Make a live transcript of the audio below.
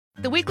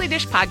The Weekly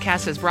Dish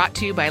podcast is brought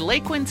to you by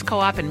Lake Winds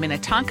Co-op in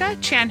Minnetonka,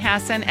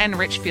 Chanhassen, and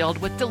Richfield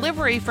with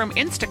delivery from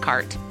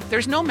Instacart.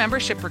 There's no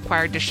membership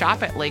required to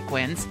shop at Lake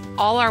Winds.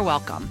 All are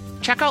welcome.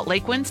 Check out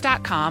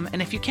lakewinds.com,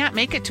 and if you can't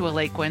make it to a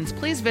Lake Winds,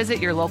 please visit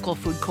your local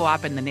food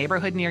co-op in the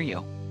neighborhood near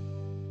you.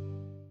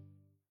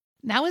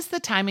 Now is the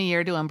time of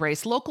year to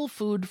embrace local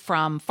food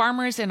from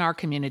farmers in our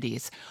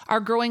communities. Our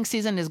growing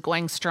season is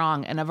going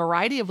strong, and a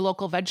variety of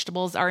local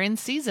vegetables are in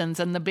seasons,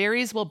 and the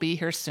berries will be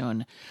here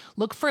soon.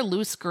 Look for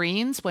loose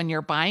greens when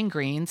you're buying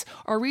greens,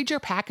 or read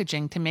your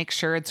packaging to make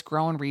sure it's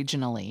grown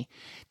regionally.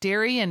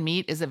 Dairy and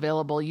meat is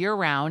available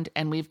year-round,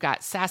 and we've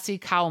got Sassy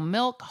Cow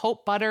milk,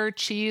 Hope butter,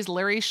 cheese,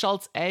 Larry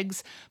Schultz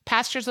eggs,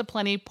 Pastures of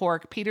Plenty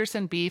pork,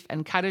 Peterson beef,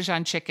 and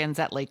Cottajun chickens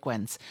at Lake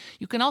Winds.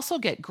 You can also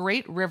get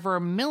Great River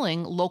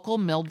Milling local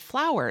milled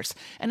flours.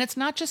 And it's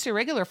not just your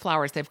regular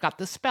flours. They've got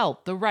the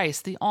spelt, the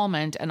rice, the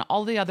almond, and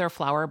all the other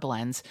flour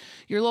blends.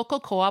 Your local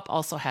co-op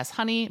also has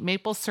honey,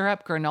 maple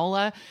syrup,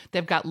 granola.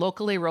 They've got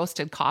locally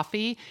roasted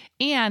coffee,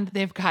 and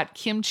they've got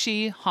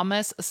kimchi,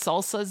 hummus,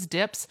 salsas,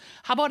 dips.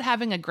 How about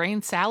having a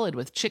grain salad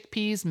with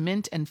chickpeas,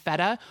 mint, and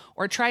feta?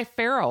 Or try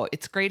farro.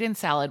 It's great in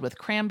salad with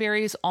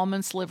cranberries,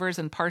 almond slivers,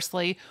 and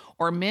parsley,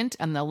 or mint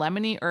and the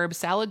lemony herb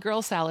salad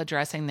girl salad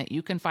dressing that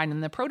you can find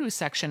in the produce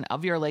section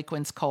of your Lake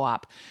Winds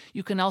Co-op.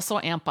 You can also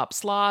amp up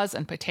slaws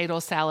and potato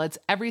salads.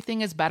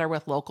 Everything is better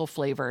with local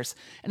flavors.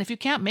 And if you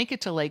can't make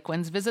it to Lake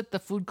Winds, visit the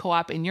food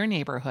co-op in your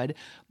neighborhood.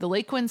 The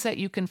Lake Winds that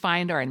you can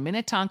find are in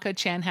Minnetonka,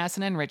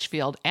 Chanhassen, and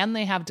Richfield, and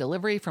they have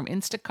delivery from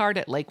Instacart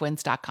at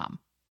lakewinds.com.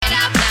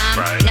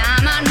 Right. Now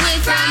I'm on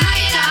with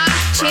fried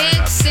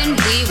chicks and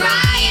we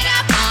ride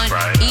up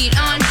on, eat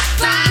on,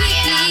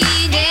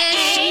 Weekly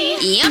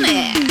Dish.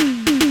 Yummy.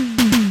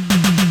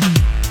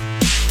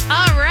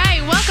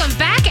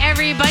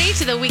 Everybody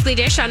to the Weekly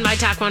Dish on My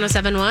Talk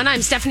 1071.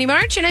 I'm Stephanie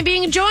March, and I'm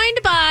being joined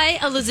by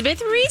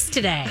Elizabeth Reese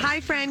today. Hi,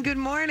 friend. Good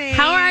morning.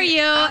 How are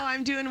you? Oh,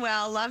 I'm doing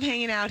well. Love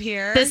hanging out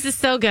here. This is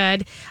so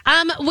good.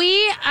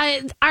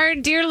 Our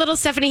dear little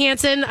Stephanie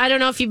Hansen, I don't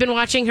know if you've been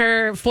watching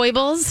her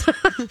foibles.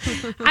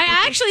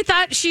 I actually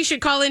thought she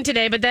should call in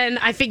today, but then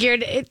I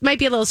figured it might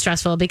be a little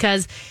stressful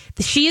because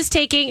she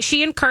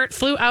and Kurt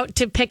flew out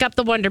to pick up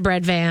the Wonder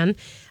Bread van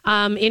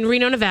in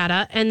Reno,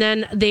 Nevada, and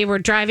then they were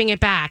driving it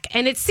back.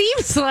 And it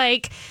seems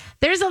like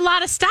there's a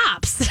lot of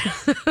stops,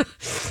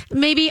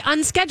 maybe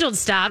unscheduled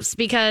stops,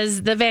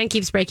 because the van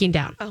keeps breaking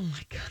down. Oh,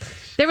 my God.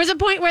 There was a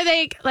point where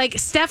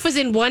Steph was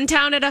in one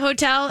town at a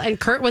hotel and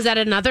Kurt was at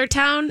another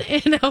town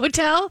in a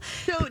hotel.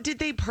 So did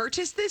they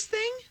purchase this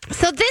thing?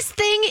 So this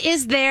thing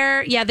is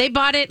there. Yeah, they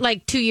bought it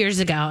like 2 years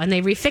ago and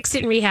they refixed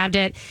it and rehabbed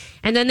it.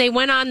 And then they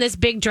went on this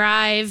big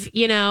drive,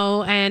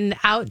 and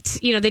out,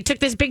 they took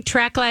this big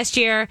trek last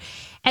year.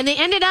 And they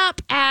ended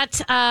up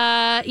at,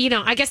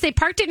 I guess they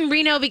parked it in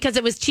Reno because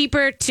it was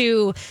cheaper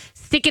to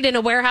stick it in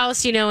a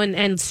warehouse,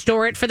 and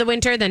store it for the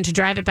winter than to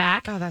drive it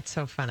back. Oh, that's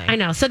so funny. I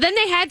know. So then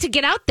they had to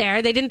get out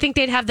there. They didn't think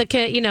they'd have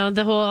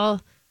the whole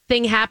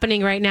thing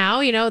happening right now.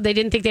 They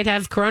didn't think they'd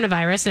have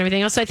coronavirus and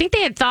everything else. So I think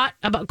they had thought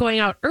about going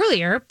out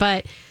earlier,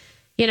 but,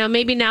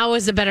 maybe now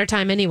is a better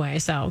time anyway.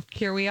 So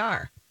here we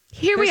are.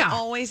 There's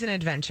always an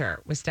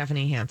adventure with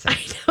Stephanie Hansen. I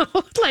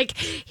know.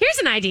 Here's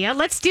an idea.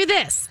 Let's do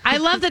this. I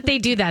love that they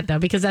do that, though,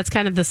 because that's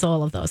kind of the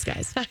soul of those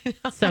guys.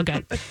 So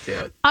good.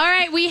 All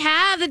right.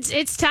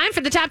 It's time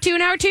for the top two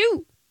in hour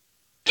two.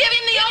 Give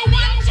him the old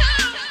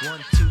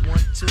 1 2. 1 2 1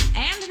 2.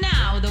 And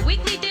now the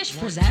Weekly Dish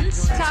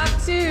presents Top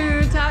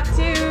two.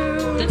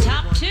 the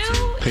top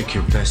two Pick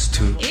your best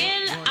two.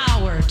 in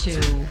hour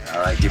two. All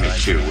right, give me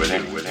two.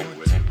 Winning.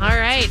 All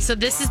right. So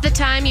this is the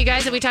time, you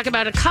guys, that we talk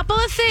about a couple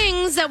of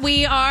things that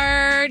we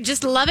are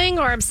just loving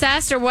or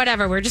obsessed or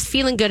whatever. We're just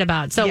feeling good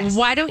about. So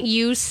Why don't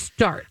you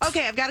start?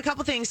 Okay, I've got a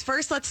couple things.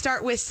 First, let's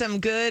start with some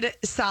good,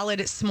 solid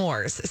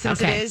s'mores,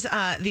 since it is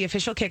the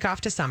official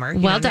kickoff to summer.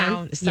 Well done.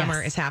 Now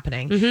summer is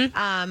happening.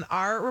 Mm-hmm.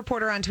 Our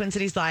reporter on Twin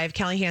Cities Live,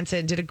 Kelly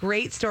Hansen, did a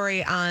great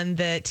story on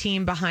the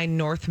team behind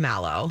North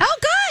Mallow. Oh,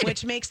 good.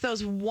 Which makes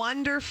those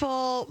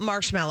wonderful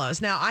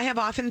marshmallows. Now, I have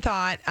often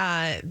thought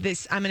I'm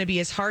going to be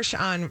as harsh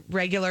on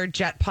regular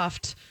jet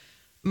puffed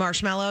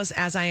marshmallows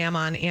as I am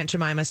on Aunt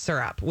Jemima's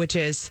syrup, which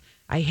is,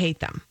 I hate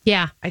them.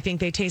 Yeah. I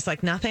think they taste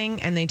like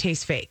nothing and they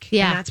taste fake.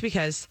 Yeah. And that's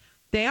because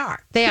they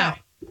are. They are.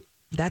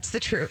 That's the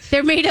truth.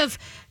 They're made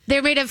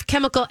of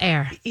chemical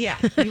air. Yeah.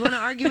 You want to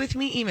argue with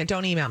me?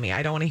 Don't email me.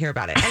 I don't want to hear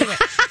about it. Anyway,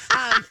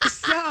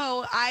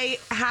 so I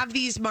have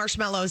these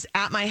marshmallows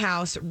at my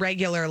house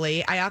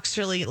regularly. I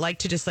actually like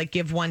to just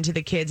give one to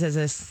the kids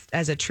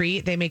as a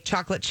treat. They make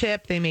chocolate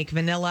chip. They make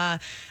vanilla.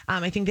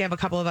 I think they have a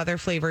couple of other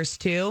flavors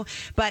too.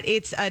 But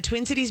it's a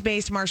Twin Cities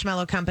based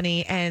marshmallow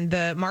company, and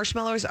the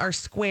marshmallows are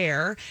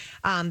square.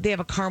 They have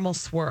a caramel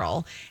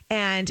swirl,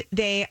 and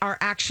they are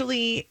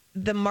actually,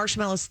 the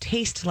marshmallows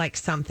taste like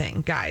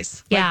something,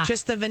 guys. Yeah.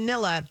 Just the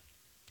vanilla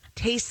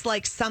tastes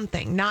like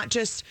something, not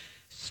just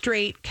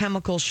straight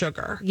chemical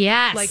sugar.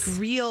 Yes. Like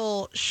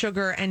real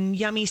sugar and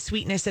yummy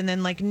sweetness, and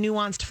then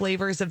nuanced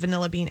flavors of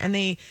vanilla bean, and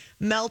they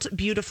melt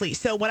beautifully.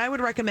 So what I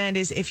would recommend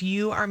is, if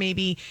you are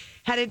maybe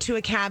headed to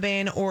a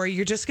cabin, or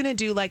you're just going to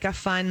do a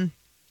fun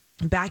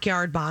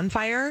backyard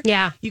bonfire.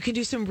 Yeah. You can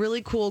do some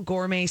really cool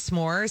gourmet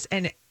s'mores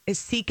and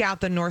seek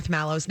out the North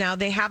Mallows. Now,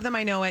 they have them,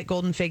 I know, at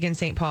Golden Fig in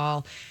St.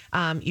 Paul.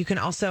 You can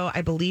also,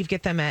 I believe,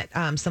 get them at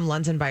some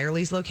Lunds and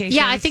Byerly's locations.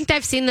 Yeah, I think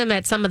I've seen them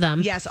at some of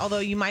them. Yes, although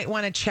you might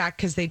want to check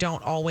because they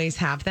don't always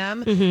have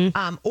them.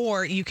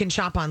 Or you can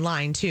shop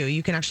online, too.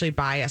 You can actually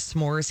buy a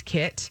s'mores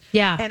kit.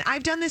 Yeah. And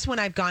I've done this when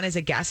I've gone as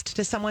a guest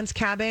to someone's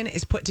cabin,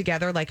 is put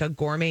together like a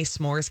gourmet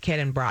s'mores kit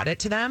and brought it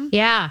to them.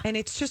 Yeah. And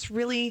it's just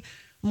really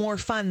more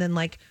fun than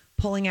like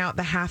pulling out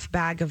the half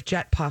bag of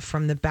Jet Puff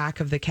from the back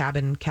of the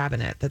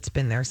cabinet that's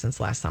been there since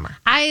last summer.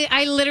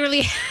 I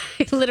literally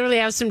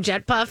have some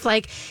Jet Puff,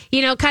 like,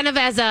 you know, kind of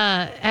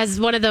as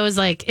one of those,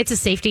 like, it's a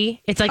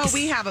safety. It's like,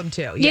 we have them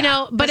too. You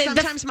know, but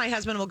sometimes my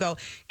husband will go,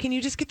 "Can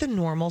you just get the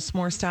normal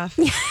s'more stuff?"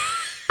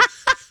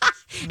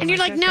 And you're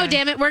like, no,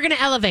 damn it, we're going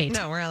to elevate.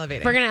 No, we're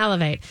elevating. We're going to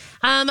elevate.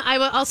 I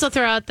will also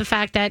throw out the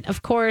fact that,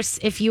 of course,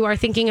 if you are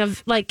thinking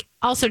of like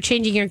also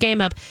changing your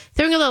game up,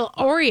 throwing a little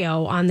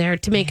Oreo on there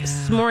to make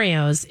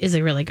s'moreos is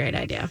a really great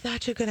idea.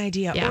 Such a good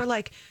idea. Yeah. Or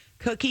like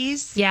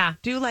cookies. Yeah.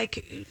 Do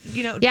like,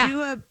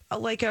 do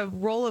a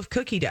roll of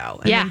cookie dough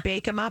and then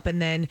bake them up and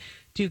then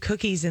do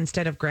cookies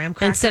instead of graham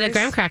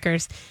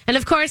crackers. And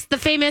of course, the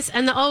famous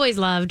and the always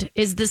loved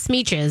is the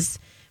smeeches,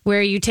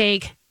 where you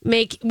take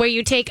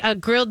a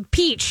grilled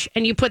peach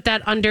and you put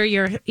that under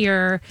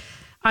your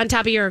on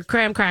top of your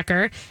graham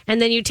cracker,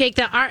 and then you take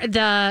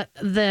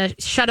the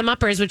shut 'em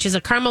uppers, which is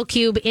a caramel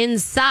cube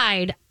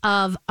inside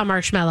of a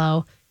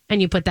marshmallow,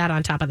 and you put that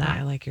on top of that.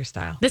 I like your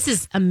style. This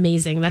is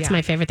amazing. That's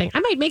my favorite thing. I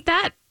might make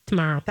that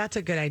tomorrow. That's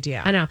a good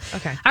idea. I know.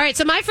 Okay. All right.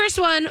 So my first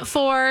one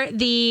for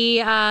the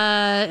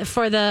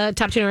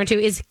top 2 number 2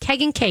 is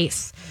Keg and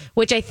Case,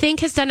 which I think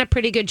has done a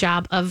pretty good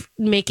job of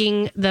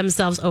making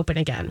themselves open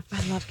again.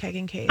 I love Keg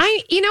and Case.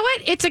 You know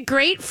what? It's a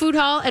great food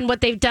hall, and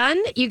what they've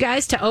done, you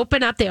guys, to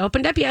open up. They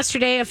opened up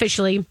yesterday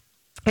officially.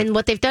 And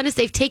what they've done is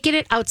they've taken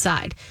it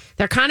outside.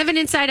 They're kind of an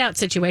inside-out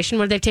situation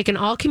where they've taken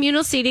all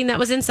communal seating that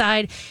was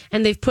inside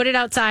and they've put it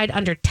outside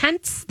under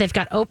tents. They've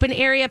got open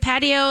area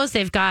patios.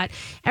 They've got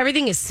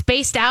everything is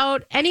spaced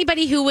out.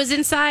 Anybody who was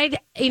inside,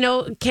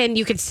 you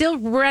can still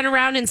run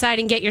around inside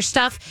and get your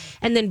stuff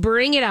and then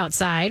bring it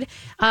outside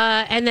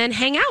and then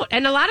hang out.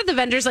 And a lot of the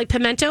vendors like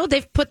Pimento,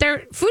 they've put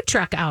their food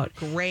truck out.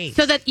 Great.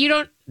 So that you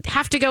don't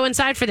have to go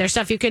inside for their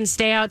stuff. You can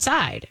stay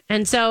outside.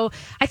 And so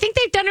I think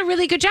they've done a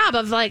really good job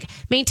of like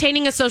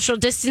maintaining a social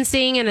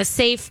distancing and a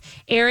safe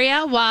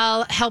area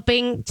while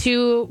helping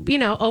to,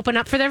 open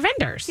up for their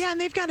vendors. Yeah, and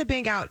they've got a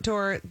big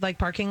outdoor like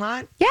parking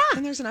lot. Yeah.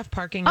 And there's enough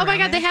parking. Oh my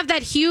God, there. they have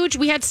that huge,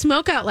 we had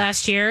smoke out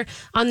last year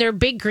on their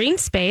big green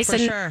space. For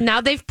and sure. Now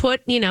they've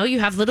put, you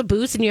have little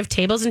booths and you have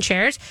tables and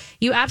chairs.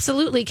 You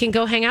absolutely can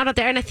go hang out out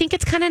there. And I think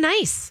it's kind of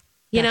nice.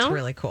 That's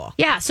really cool.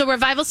 Yeah, so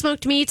Revival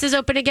Smoked Meats is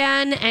open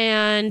again,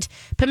 and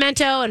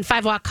Pimento and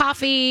 5 Watt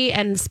Coffee,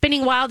 and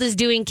Spinning Wild is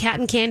doing cat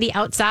and candy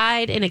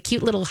outside in a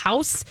cute little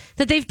house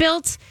that they've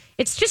built.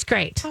 It's just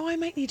great. Oh, I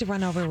might need to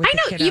run over with I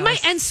know, the you kiddos.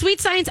 might, and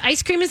Sweet Science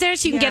ice cream is there,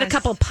 so you can get a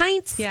couple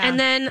pints. Yeah. And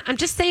then I'm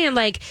just saying,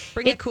 like,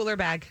 Bring a cooler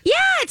bag. Yeah,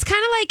 it's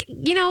kind of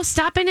like,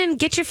 stop in and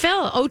get your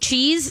fill. Oh,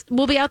 Cheese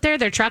will be out there.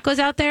 Their truck was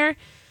out there.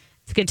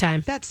 It's a good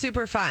time. That's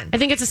super fun. I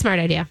think it's a smart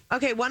idea.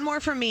 Okay, one more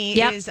for me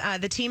is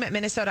the team at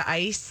Minnesota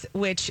Ice,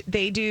 which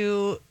they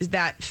do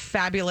that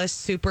fabulous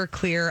super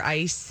clear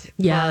ice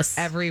Yes.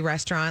 for every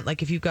restaurant.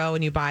 Like if you go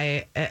and you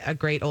buy a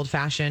great old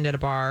fashioned at a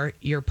bar,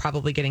 you're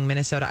probably getting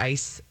Minnesota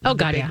Ice, Oh, the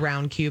God, big yeah.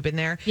 round cube in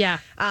there. Yeah.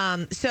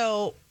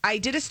 So I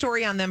did a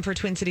story on them for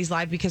Twin Cities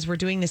Live because we're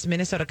doing this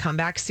Minnesota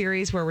comeback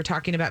series where we're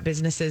talking about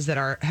businesses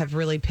that have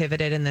really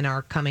pivoted and then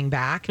are coming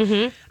back.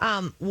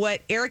 Mm-hmm.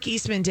 What Eric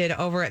Eastman did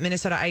over at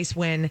Minnesota Ice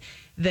when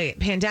the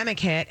pandemic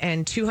hit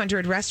and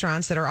 200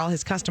 restaurants that are all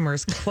his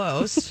customers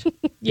closed.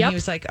 Yep. And he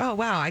was like, oh,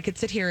 wow, I could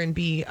sit here and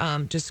be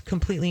just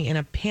completely in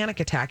a panic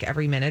attack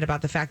every minute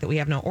about the fact that we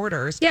have no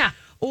orders. Yeah.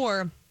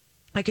 Or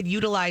I could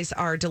utilize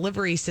our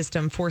delivery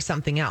system for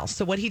something else.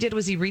 So what he did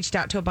was he reached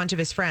out to a bunch of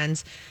his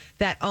friends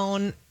that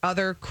own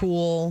other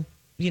cool,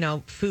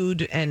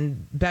 food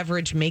and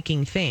beverage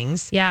making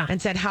things. Yeah.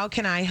 And said, how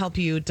can I help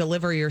you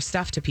deliver your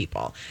stuff to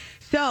people?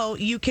 So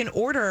you can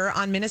order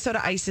on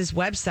Minnesota Ice's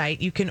website,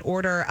 you can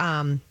order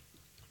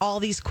all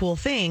these cool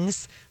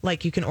things.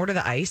 Like you can order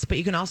the ice, but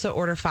you can also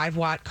order 5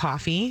 Watt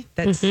coffee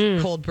that's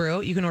cold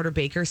brew. You can order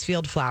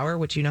Bakersfield flour,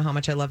 which you know how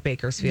much I love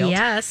Bakersfield.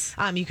 Yes.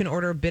 You can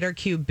order Bitter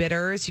Cube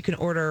bitters. You can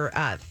order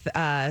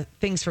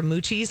things from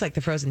Moochie's, like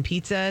the frozen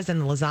pizzas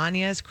and the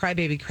lasagnas.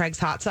 Crybaby Craig's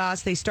hot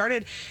sauce.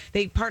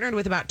 They partnered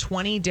with about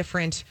 20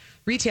 different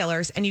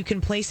retailers, and you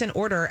can place an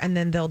order and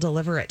then they'll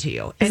deliver it to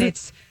you. And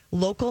it's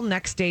local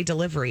next day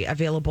delivery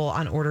available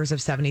on orders of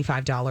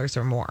 $75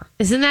 or more.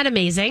 Isn't that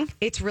amazing?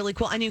 It's really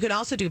cool. And you can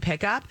also do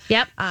pickup.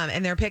 Yep.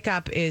 And their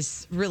pickup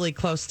is really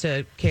close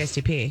to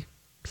KSTP.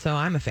 So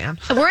I'm a fan.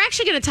 We're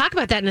actually going to talk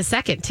about that in a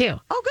second, too.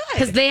 Oh, good.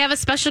 Because they have a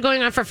special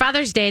going on for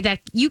Father's Day that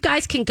you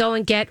guys can go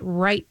and get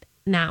right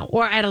now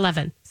or at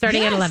 11,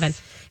 starting at Yes. 11.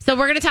 So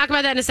we're going to talk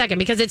about that in a second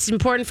because it's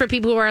important for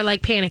people who are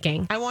like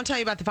panicking. I won't tell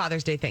you about the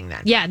Father's Day thing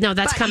then. Yeah, no,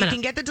 that's but coming you up.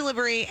 can get the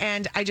delivery,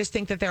 and I just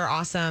think that they're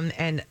awesome.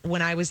 And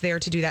when I was there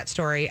to do that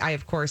story, I,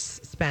 of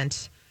course,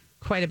 spent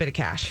quite a bit of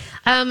cash.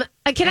 Can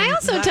I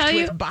also left tell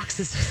you with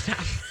boxes of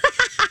stuff?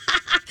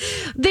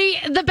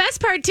 the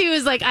best part too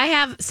is like I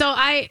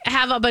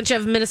have a bunch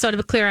of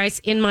Minnesota Clear Ice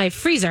in my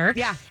freezer.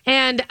 Yeah.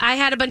 And I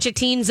had a bunch of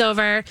teens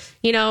over,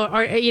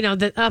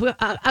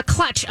 a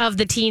clutch of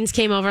the teens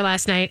came over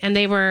last night, and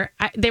they were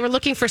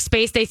looking for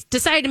space. They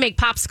decided to make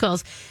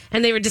popsicles,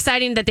 and they were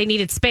deciding that they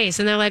needed space,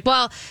 and they're like,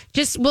 "Well,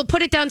 we'll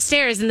put it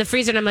downstairs in the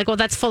freezer." And I'm like, "Well,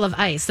 that's full of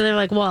ice." And they're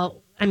like, "Well,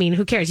 I mean,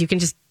 who cares? You can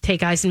just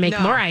take ice and make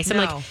more ice." I'm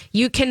like,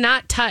 "You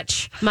cannot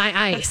touch my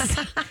ice.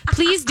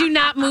 Please do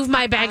not move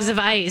my bags of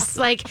ice.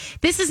 Like,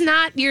 this is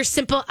not your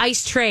simple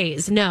ice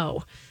trays."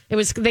 No.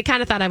 They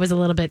kind of thought I was a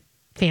little bit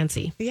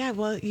fancy. Yeah,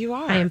 well, you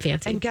are. I am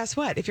fancy. And guess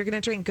what? If you're going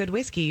to drink good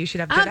whiskey, you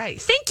should have good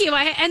ice. Thank you.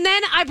 And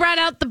then I brought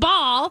out the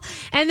ball,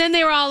 and then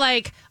they were all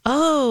like,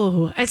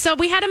 "Oh." And so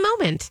we had a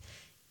moment.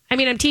 I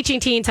mean, I'm teaching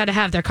teens how to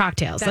have their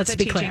cocktails. That's Let's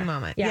be clear. teaching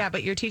moment. Yeah,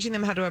 but you're teaching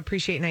them how to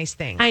appreciate nice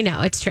things. I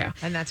know, it's true.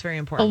 And that's very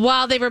important.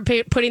 While they were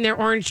putting their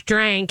orange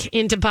drink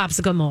into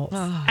popsicle molds.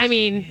 I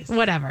mean,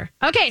 whatever.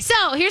 Okay,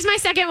 so here's my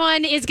second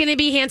one is going to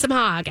be Handsome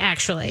Hog,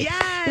 actually.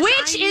 Yes,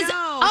 Which I is,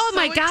 know. oh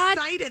my God.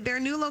 Excited.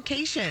 Their new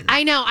location.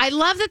 I know. I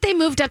love that they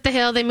moved up the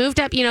hill. They moved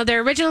up,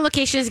 their original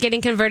location is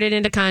getting converted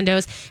into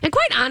condos. And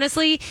quite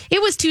honestly,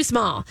 it was too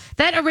small.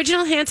 That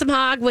original Handsome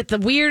Hog with the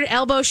weird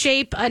elbow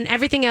shape and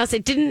everything else,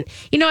 it didn't,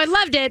 I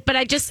loved it, but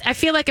I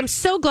feel like I'm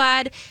so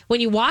glad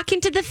when you walk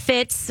into the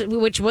Fitz,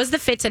 which was the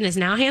Fitz and is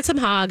now Handsome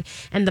Hog,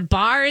 and the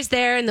bar is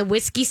there and the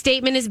whiskey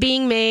statement is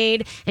being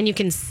made and you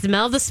can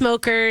smell the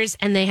smokers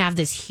and they have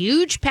this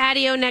huge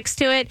patio next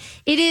to it.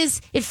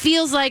 It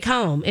feels like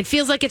home. It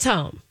feels like it's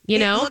home, It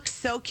looks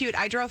so cute.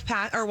 I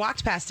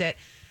walked past it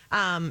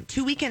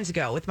 2 weekends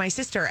ago with my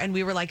sister, and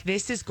we were like,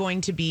 this is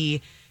going to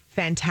be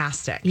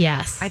fantastic.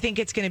 Yes. I think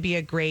it's going to be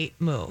a great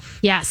move.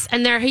 Yes.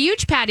 And their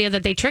huge patio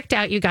that they tricked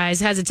out, you guys,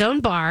 has its own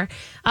bar.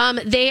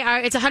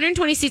 It's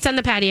 120 seats on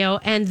the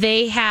patio, and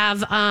they have,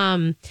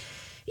 they're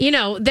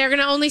going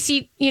to only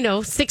seat,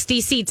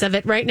 60 seats of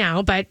it right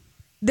now, but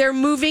they're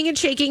moving and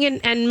shaking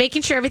and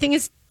making sure everything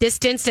is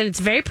distanced, and it's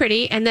very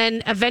pretty. And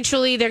then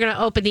eventually they're going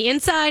to open the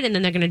inside, and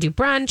then they're going to do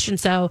brunch. And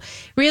so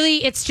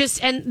really it's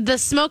just, and the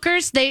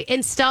smokers,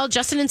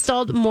 Justin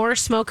installed more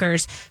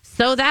smokers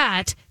so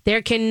that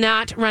there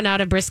cannot run out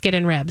of brisket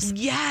and ribs.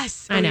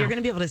 Yes. I know. You're going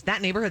to be able to,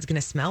 that neighborhood's going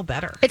to smell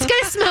better. It's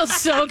going to smell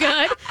so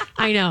good.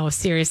 I know.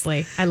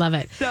 Seriously. I love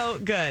it. So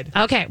good.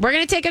 Okay. We're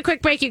going to take a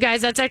quick break, you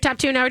guys. That's our top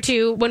 2 in hour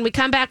 2. When we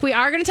come back, we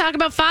are going to talk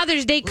about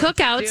Father's Day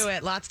cookouts. Let's do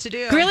it. Lots to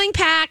do. Grilling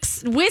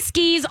packs,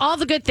 whiskeys, all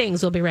the good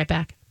things. We'll be right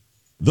back.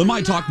 The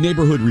My Talk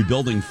Neighborhood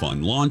Rebuilding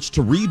Fund launched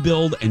to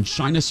rebuild and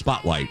shine a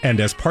spotlight.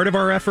 And as part of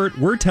our effort,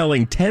 we're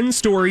telling 10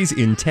 stories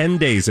in 10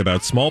 days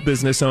about small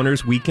business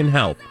owners we can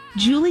help.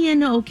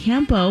 Julian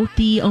Ocampo,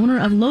 the owner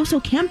of Los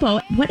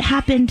Ocampo, what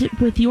happened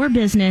with your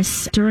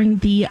business during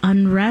the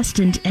unrest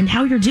and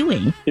how you're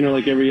doing?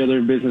 Like every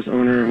other business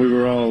owner, we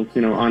were all,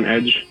 on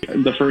edge.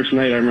 The first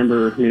night, I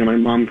remember, my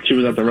mom, she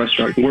was at the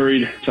restaurant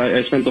worried. So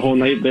I spent the whole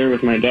night there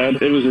with my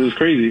dad. It was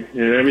crazy.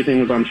 Everything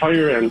was on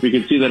fire, and we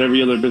could see that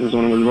every other business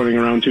owner was running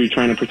around too,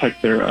 trying to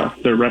protect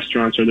their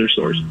restaurants or their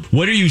stores.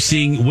 What are you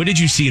seeing? What did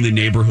you see in the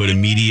neighborhood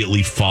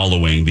immediately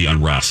following the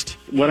unrest?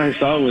 What I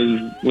saw was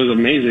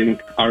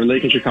amazing. Our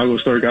Lake in Chicago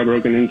store got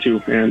broken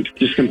into and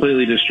just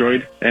completely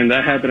destroyed. And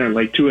that happened at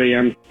like 2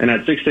 a.m. And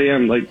at 6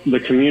 a.m., like the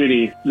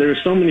community, there were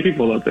so many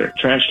people out there.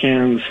 Trash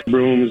cans,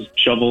 brooms,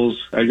 shovels.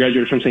 I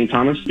graduated from St.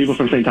 Thomas. People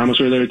from St. Thomas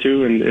were there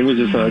too. And it was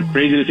just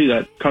crazy to see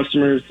that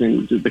customers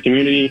and the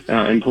community,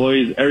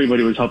 employees,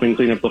 everybody was helping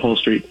clean up the whole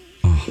street.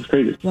 It's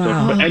crazy.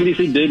 Wow. So, but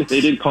NDC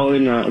did call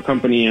in a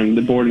company and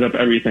they boarded up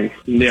everything.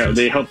 Yeah,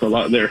 they helped a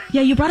lot there.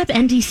 Yeah, you brought up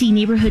NDC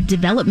Neighborhood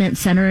Development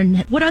Center, and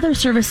what other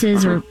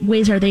services or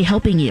ways are they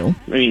helping you?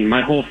 I mean,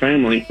 my whole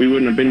family, we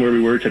wouldn't have been where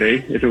we were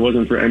today if it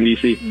wasn't for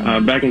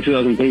NDC. Back in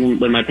 2003,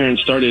 when my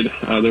parents started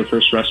their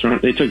first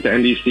restaurant, they took the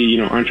NDC,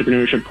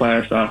 entrepreneurship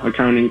class,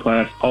 accounting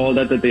class, all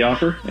of that they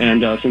offer.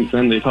 And since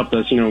then, they've helped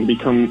us,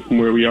 become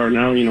where we are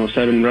now,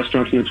 7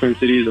 restaurants in the Twin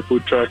Cities, a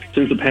food truck.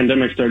 Since the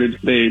pandemic started,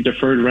 they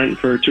deferred rent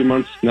for 2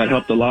 months. And that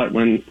helped a lot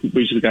when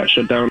we just got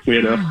shut down. We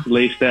had to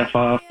lay staff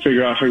off,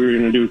 figure out how we were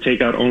going to do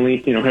takeout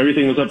only.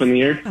 Everything was up in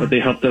the air, but they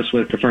helped us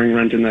with deferring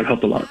rent, and that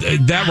helped a lot.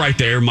 That right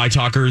there, My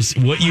Talkers,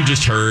 what you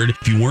just heard,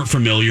 if you weren't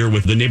familiar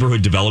with the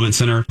Neighborhood Development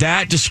Center,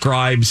 that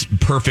describes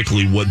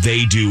perfectly what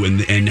they do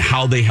and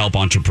how they help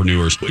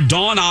entrepreneurs.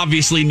 Dawn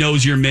obviously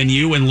knows your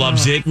menu and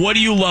loves it. What do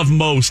you love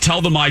most?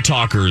 Tell the My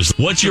Talkers.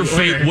 What's your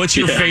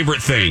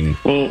favorite thing?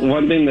 Well,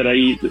 one thing that I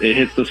eat, it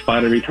hits the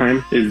spot every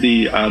time, is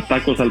the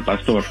tacos al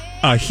pastor.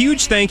 A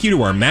huge thank you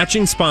to our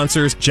matching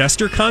sponsors,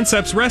 Jester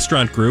Concepts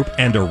Restaurant Group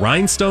and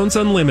Rhinestones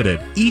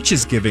Unlimited. Each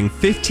is giving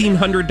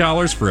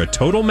 $1,500 for a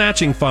total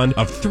matching fund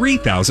of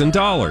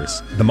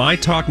 $3,000. The My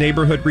Talk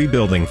Neighborhood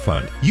Rebuilding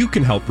Fund. You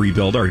can help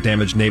rebuild our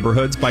damaged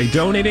neighborhoods by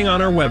donating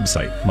on our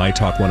website,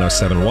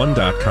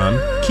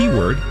 mytalk1071.com,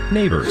 keyword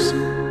neighbors.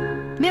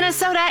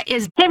 Minnesota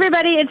is... Hey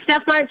everybody, it's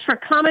Steph March for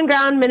Common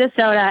Ground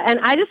Minnesota, and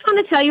I just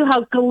want to tell you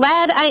how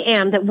glad I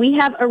am that we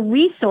have a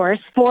resource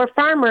for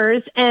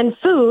farmers and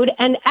food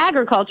and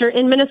agriculture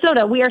in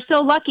Minnesota. We are so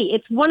lucky.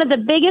 It's one of the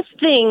biggest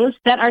things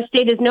that our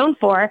state is known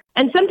for,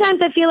 and sometimes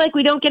I feel like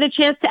we don't get a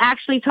chance to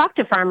actually talk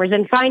to farmers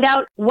and find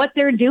out what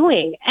they're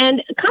doing.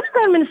 And Common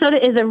Ground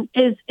Minnesota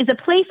is a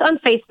place on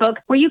Facebook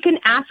where you can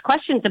ask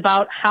questions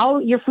about how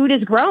your food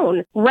is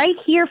grown right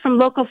here from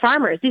local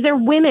farmers. These are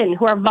women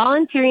who are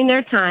volunteering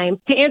their time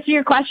to answer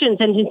your questions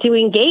and to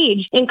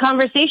engage in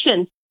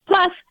conversations.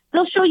 Plus,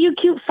 they'll show you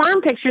cute farm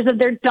pictures of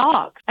their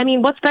dogs. I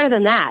mean, what's better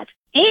than that?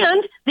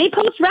 And they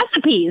post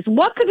recipes.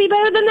 What could be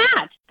better than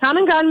that?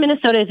 Common Ground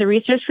Minnesota is a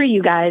resource for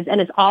you guys, and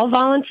it's all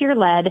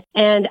volunteer-led.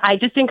 And I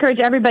just encourage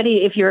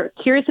everybody, if you're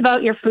curious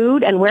about your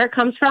food and where it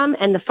comes from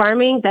and the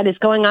farming that is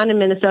going on in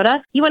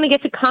Minnesota, you want to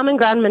get to Common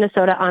Ground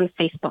Minnesota on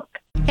Facebook.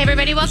 Hey,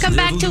 everybody. Welcome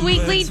back to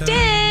Weekly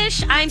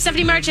Dish. I'm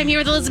Stephanie March. I'm here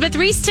with Elizabeth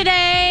Reese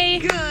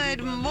today.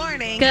 Good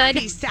morning. Good.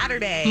 Happy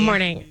Saturday.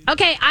 Morning.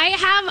 Okay, I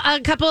have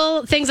a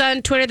couple things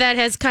on Twitter that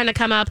has kind of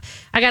come up.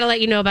 I got to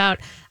let you know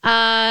about.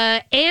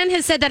 Anne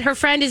has said that her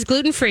friend is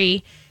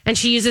gluten-free, and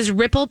she uses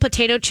Ripple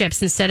potato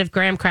chips instead of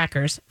graham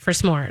crackers for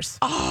s'mores.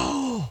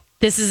 Oh.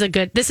 This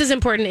is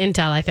important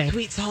intel, I think.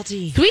 Sweet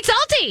salty. Sweet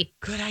salty.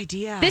 Good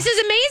idea. This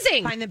is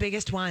amazing. Find the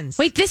biggest ones.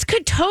 Wait, this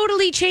could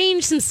totally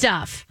change some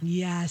stuff.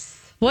 Yes.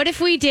 What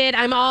if we did,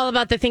 I'm all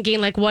about the thinking,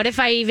 like, what if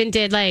I even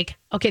did, like,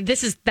 okay,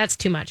 that's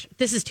too much.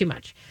 This is too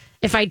much.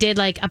 If I did,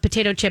 like, a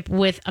potato chip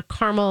with a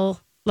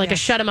caramel, like a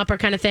shut 'em upper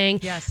kind of thing.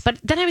 Yes. But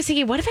then I was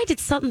thinking, what if I did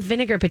salt and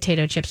vinegar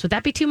potato chips? Would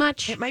that be too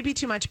much? It might be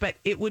too much, but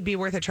it would be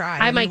worth a try.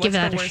 I might give that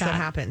a what's the worst shot. that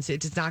happens?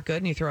 It's not good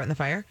and you throw it in the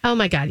fire? Oh,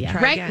 my God, yeah.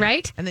 Try again.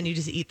 Right? And then you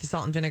just eat the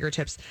salt and vinegar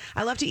chips.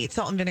 I love to eat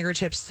salt and vinegar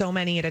chips so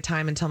many at a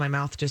time until my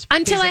mouth just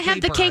Until I physically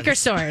have the burns. canker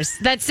sores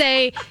that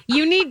say,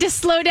 you need to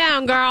slow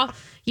down, girl.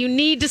 You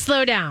need to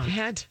slow down.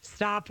 Can't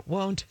stop,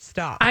 won't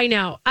stop. I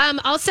know.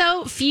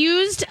 Also,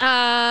 Fused,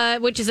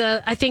 which is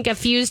I think a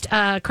Fused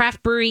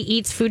craft brewery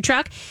eats food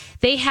truck.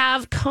 They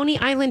have Coney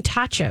Island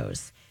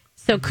tachos.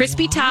 So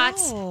crispy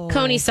tots,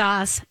 Coney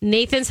sauce,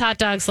 Nathan's hot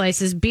dog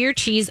slices, beer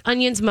cheese,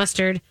 onions,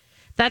 mustard.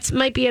 That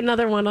might be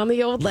another one on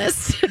the old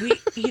list.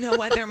 You know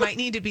what? There might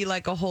need to be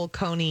like a whole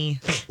Coney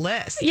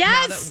list.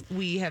 Yes. Now that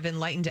we have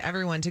enlightened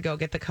everyone to go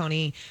get the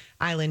Coney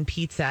Island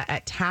pizza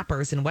at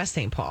Tappers in West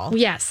St. Paul.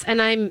 Yes.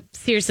 And I'm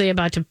seriously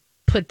about to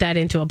put that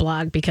into a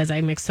blog because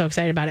I'm so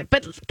excited about it.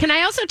 But can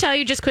I also tell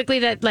you just quickly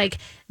that, like,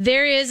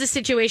 there is a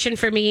situation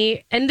for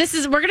me, and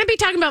we're going to be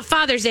talking about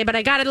Father's Day, but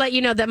I got to let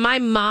you know that my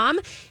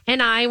mom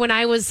and I, when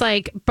I was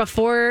like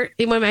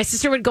when my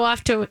sister would go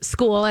off to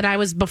school and I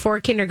was before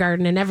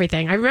kindergarten and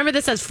everything, I remember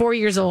this as 4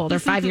 years old or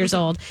 5 years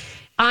old.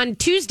 On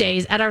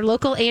Tuesdays at our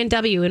local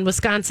A&W in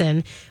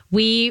Wisconsin,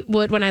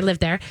 when I lived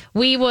there,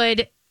 we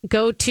would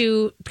go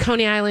to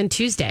Coney Island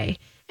Tuesday.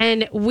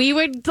 And we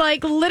would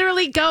like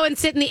literally go and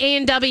sit in the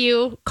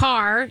A&W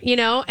car,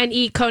 and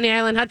eat Coney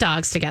Island hot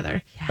dogs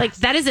together. Yes. Like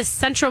that is a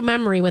central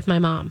memory with my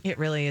mom. It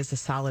really is a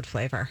solid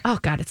flavor. Oh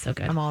God, it's so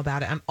good. I'm all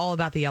about it. I'm all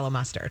about the yellow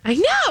mustard.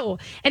 I know.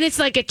 And it's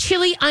like a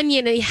chili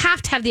onion, and you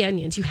have to have the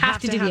onions. You have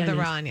to do the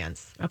raw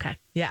onions. Okay.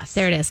 Yes.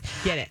 There it is.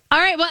 Get it. All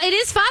right. Well, it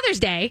is Father's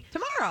Day.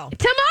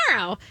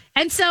 Tomorrow.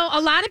 And so a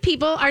lot of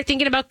people are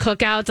thinking about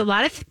cookouts. A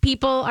lot of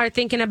people are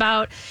thinking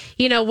about,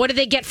 what do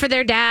they get for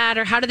their dad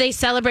or how do they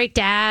celebrate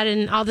dad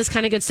and all this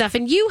kind of good stuff.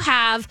 And you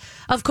have,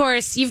 of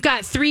course, you've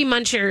got 3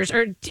 munchers,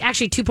 or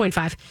actually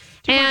 2.5.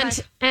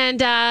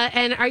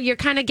 And you're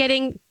kind of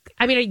getting,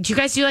 do you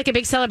guys do like a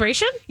big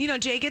celebration?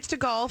 Jay gets to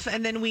golf,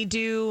 and then we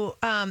do,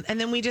 and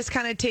then we just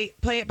kind of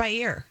play it by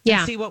ear. Yeah.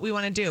 And see what we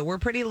want to do. We're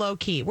pretty low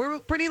key. We're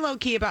pretty low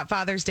key about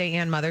Father's Day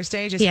and Mother's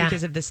Day, just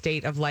because of the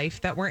state of life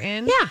that we're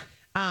in. Yeah.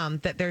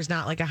 That there's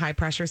not like a high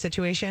pressure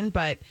situation,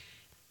 but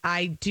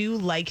I do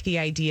like the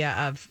idea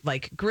of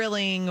like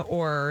grilling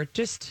or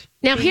just.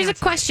 Now here's a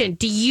question: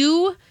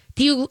 now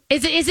here's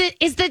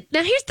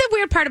the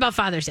weird part about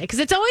Father's Day, because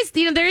it's always,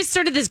 there is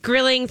sort of this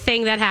grilling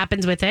thing that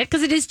happens with it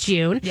because it is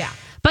June. Yeah.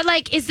 But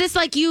like, is this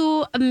like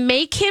you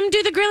make him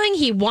do the grilling?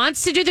 He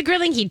wants to do the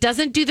grilling. He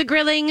doesn't do the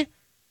grilling.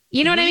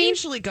 You know what I mean? We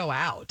usually go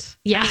out.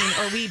 Yeah.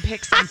 Or we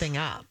pick something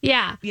up.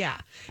 Yeah. Yeah.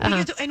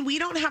 And we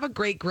don't have a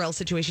great grill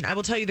situation. I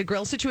will tell you, the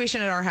grill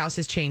situation at our house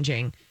is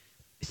changing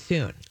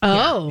soon.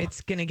 Oh. Yeah, it's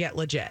going to get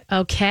legit.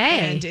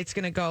 Okay. And it's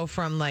going to go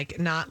from like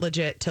not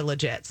legit to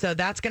legit. So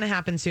that's going to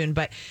happen soon.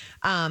 But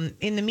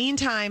in the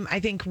meantime, I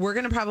think we're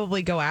going to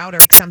probably go out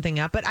or pick something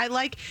up. But I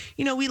like,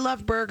 we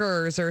love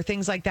burgers or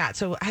things like that.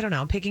 So I don't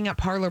know, picking up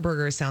Parlor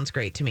Burgers sounds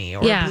great to me,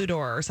 or Blue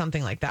Door or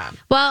something like that.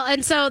 Well,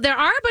 and so there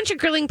are a bunch of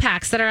grilling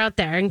packs that are out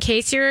there in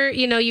case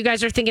you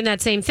guys are thinking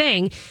that same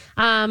thing,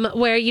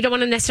 where you don't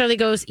want to necessarily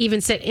go even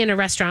sit in a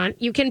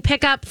restaurant. You can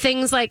pick up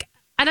things like,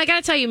 and I got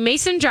to tell you,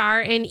 Mason Jar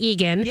in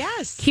Eagan.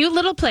 Yes. Cute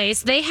little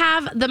place. They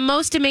have the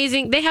most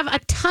amazing, they have a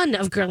ton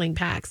of grilling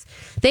packs.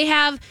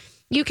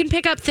 You can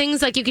pick up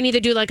things like you can either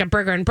do like a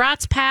burger and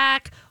brats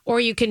pack, or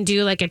you can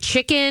do like a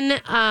chicken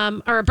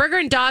or a burger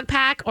and dog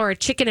pack, or a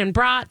chicken and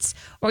brats,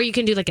 or you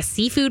can do like a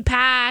seafood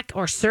pack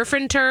or surf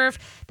and turf.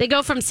 They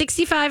go from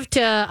 $65 to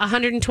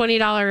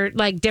 $120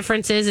 like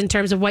differences in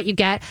terms of what you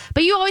get,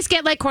 but you always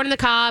get like corn on the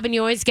cob, and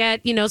you always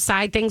get, you know,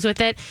 side things with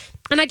it.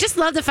 And I just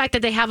love the fact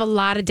that they have a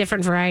lot of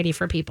different variety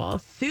for people.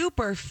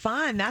 Super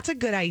fun. That's a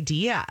good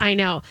idea. I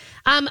know.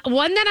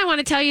 One that I want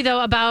to tell you,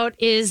 though, about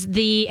is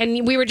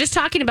and we were just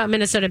talking about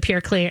Minnesota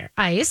Pure Clear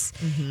Ice,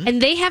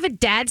 and they have a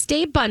Dad's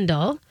Day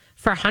bundle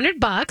for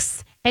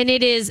 $100, and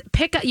it is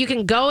you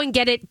can go and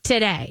get it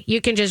today.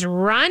 You can just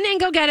run and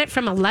go get it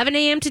from 11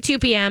 a.m. to 2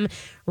 p.m.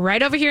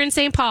 right over here in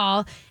St.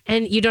 Paul,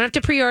 and you don't have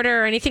to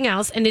pre-order or anything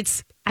else. And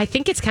I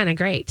think it's kind of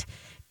great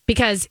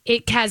because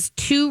it has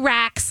 2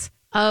 racks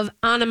of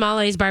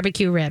Anamale's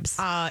barbecue ribs.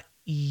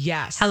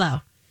 Yes. Hello.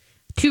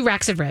 2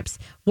 racks of ribs.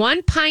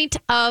 1 pint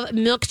of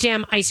milk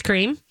jam ice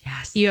cream.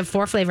 Yes. You have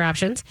 4 flavor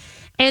options.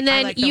 And then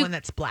I like the one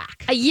that's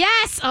black.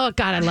 Yes. Oh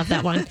God, I love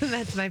that one.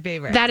 That's my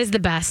favorite. That is the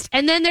best.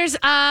 And then there's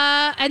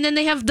and then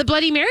they have the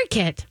Bloody Mary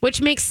kit, which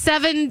makes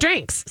 7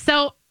 drinks.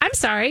 So I'm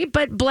sorry,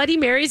 but Bloody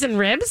Marys and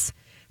ribs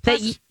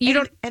that you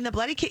don't. And the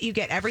Bloody kit, you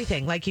get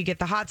everything. Like you get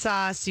the hot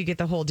sauce, you get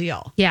the whole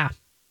deal. Yeah.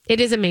 It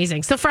is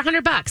amazing. So for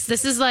 $100,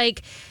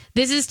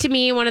 this is to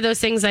me one of those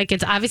things, like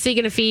it's obviously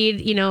going to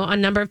feed, you know, a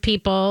number of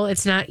people.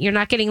 You're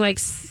not getting like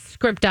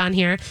script on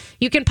here.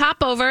 You can pop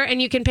over and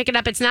you can pick it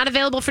up. It's not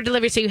available for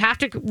delivery, so you have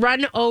to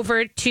run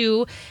over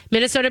to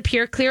Minnesota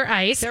Pure Clear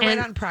Ice. They're right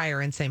on Pryor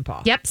in St.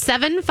 Paul. Yep,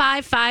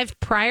 755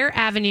 Pryor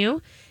Avenue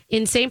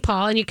in St.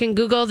 Paul. And you can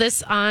Google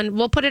this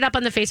we'll put it up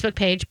on the Facebook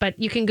page, but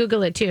you can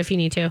Google it too if you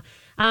need to.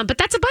 But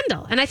that's a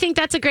bundle. And I think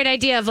that's a great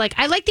idea of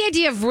I like the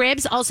idea of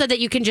ribs also that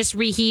you can just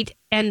reheat,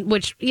 and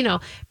which, you know,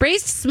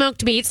 braised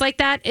smoked meats like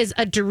that is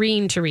a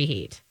dream to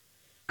reheat.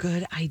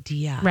 Good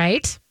idea.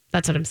 Right?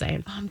 That's what I'm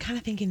saying. I'm kind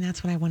of thinking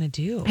that's what I want to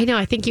do. I know.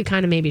 I think you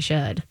kind of maybe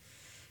should.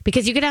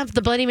 Because you could have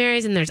the Bloody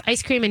Marys and there's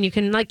ice cream, and you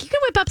can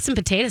whip up some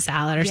potato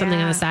salad or something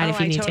on the side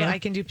if you need to. I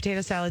can do potato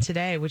salad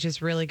today, which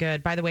is really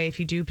good. By the way, if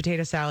you do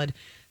potato salad,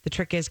 the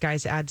trick is,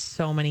 guys, add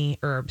so many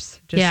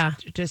herbs.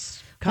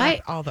 Just cut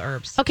up all the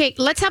herbs. Okay,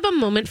 let's have a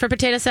moment for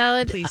potato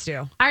salad. Please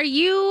do. Are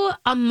you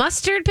a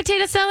mustard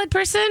potato salad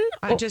person?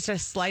 Just a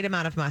slight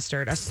amount of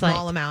mustard, a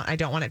small amount. I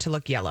don't want it to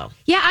look yellow.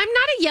 Yeah, I'm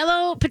not a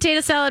yellow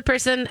potato salad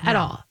person at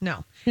all.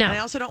 No. And I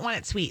also don't want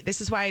it sweet. This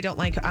is why I don't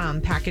like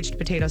packaged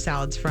potato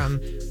salads from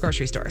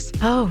grocery stores.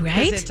 Oh,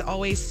 right. Because it's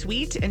always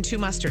sweet and too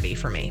mustardy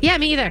for me. Yeah,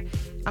 me either.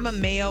 I'm a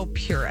mayo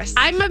purist.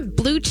 I'm a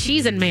blue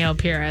cheese and mayo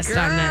purist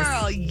on this.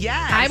 Girl,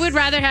 yes. I would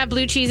rather have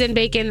blue cheese and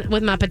bacon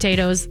with my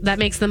potatoes. That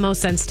makes the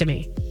most sense to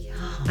me.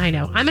 I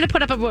know. I'm going to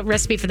put up a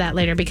recipe for that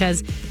later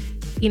because,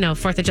 you know,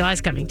 4th of July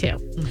is coming too.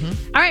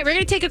 Mm-hmm. All right, we're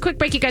going to take a quick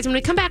break, you guys. When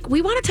we come back,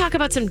 we want to talk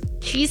about some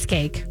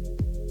cheesecake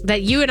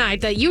that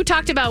you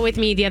talked about with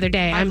me the other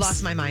day. I've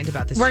lost my mind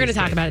about this. We're going to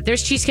talk about it.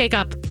 There's cheesecake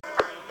up.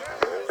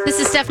 This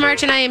is Steph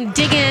March, and I am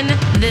digging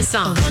this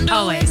song.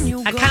 Always.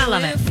 I kind of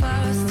love it.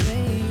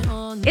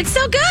 It's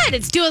so good.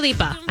 It's Dua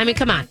Lipa. I mean,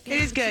 come on.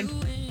 It is good.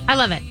 I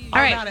love it. All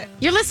right. About it.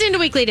 You're listening to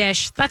Weekly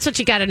Dish. That's what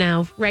you got to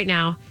know right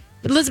now.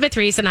 Elizabeth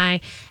Reese and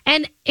I.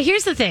 And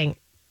here's the thing.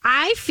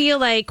 I feel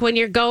like when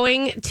you're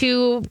going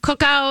to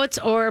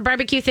cookouts or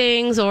barbecue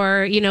things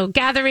or, you know,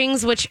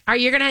 gatherings, which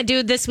you're going to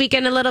do this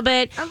weekend a little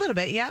bit. A little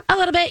bit, yeah. A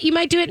little bit. You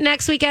might do it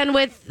next weekend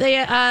with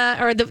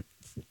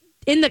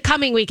in the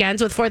coming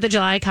weekends with 4th of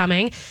July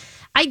coming.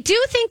 I do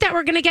think that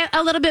we're going to get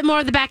a little bit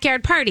more of the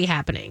backyard party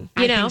happening.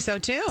 I think so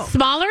too.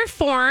 Smaller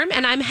form,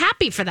 and I'm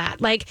happy for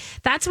that. Like,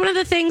 that's one of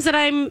the things that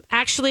I'm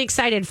actually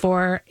excited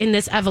for in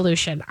this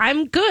evolution.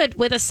 I'm good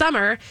with a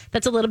summer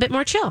that's a little bit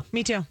more chill.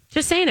 Me too.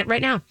 Just saying it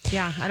right now.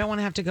 Yeah, I don't want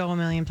to have to go a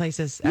million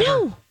places ever.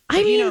 No.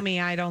 You know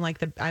me, I don't like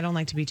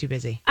to be too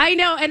busy. I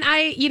know, and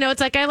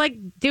it's like I like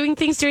doing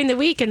things during the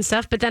week and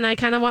stuff, but then I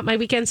kind of want my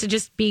weekends to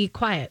just be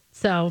quiet.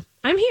 So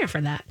I'm here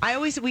for that.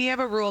 We have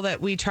a rule that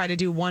we try to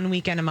do one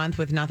weekend a month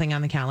with nothing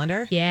on the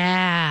calendar.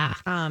 Yeah.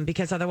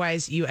 Because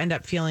otherwise you end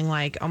up feeling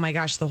like, oh my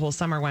gosh, the whole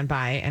summer went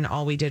by and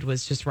all we did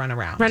was just run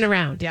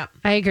around. Yep.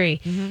 I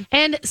agree. Mm-hmm.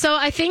 And so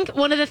I think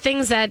one of the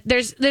things that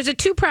there's a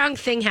 2-pronged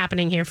thing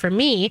happening here for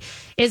me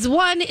is,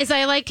 one is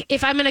I like,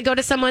 if I'm going to go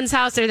to someone's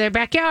house or their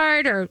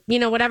backyard or, you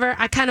know, whatever,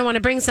 I kind of want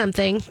to bring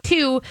something.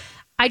 2,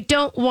 I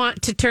don't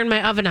want to turn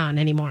my oven on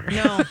anymore.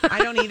 No, I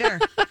don't either.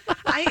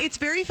 It's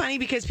very funny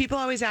because people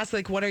always ask,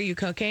 like, what are you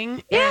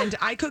cooking? Yeah. And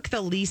I cook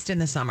the least in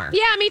the summer.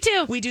 Yeah, me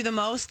too. We do the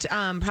most,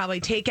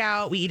 probably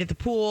takeout. We eat at the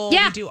pool.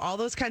 Yeah. We do all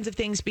those kinds of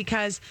things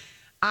because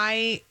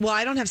I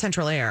don't have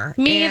central air.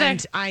 Me and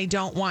either. I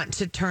don't want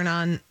to turn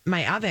on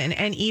my oven.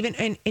 And even,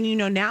 and you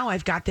know, now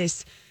I've got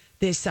this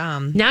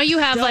now you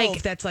have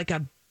like that's like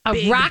a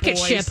big rocket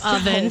boy ship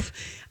stove. oven.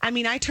 I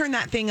mean, I turn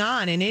that thing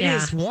on and it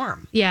is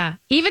warm. Yeah.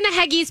 Even the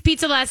Heggy's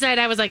pizza last night,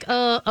 I was like,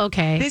 oh,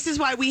 okay. This is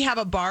why we have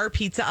a bar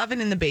pizza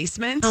oven in the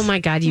basement. Oh my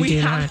God, you do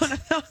have not. one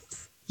of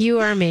those. You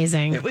are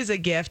amazing. It was a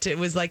gift. It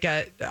was like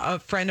a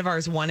friend of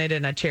ours wanted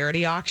in a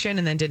charity auction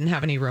and then didn't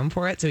have any room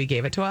for it, so he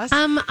gave it to us.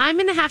 I'm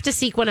going to have to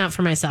seek one out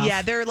for myself.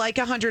 Yeah, they're like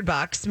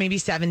 $100, maybe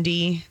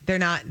 70.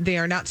 They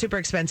are not super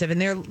expensive,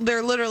 and they're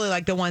literally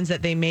like the ones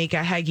that they make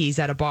at Heggy's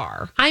at a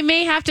bar. I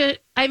may have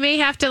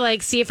to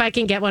like see if I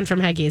can get one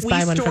from Heggy's. We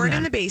buy one store from it in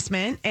them. the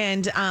basement,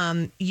 and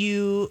and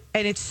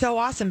it's so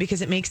awesome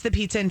because it makes the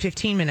pizza in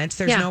 15 minutes.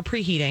 There's no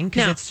preheating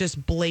because it's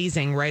just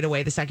blazing right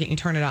away the second you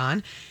turn it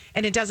on,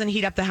 and it doesn't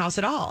heat up the house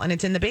at all, and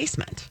it's in the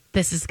basement.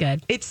 This is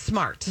good. It's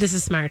smart. This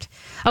is smart.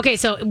 Okay,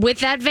 so with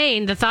that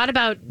vein, the thought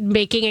about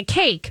making a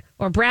cake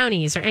or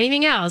brownies or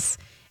anything else,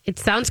 it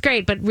sounds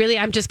great, but really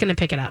I'm just going to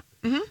pick it up.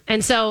 Mm-hmm.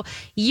 And so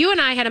you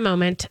and I had a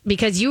moment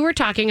because you were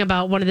talking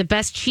about one of the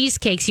best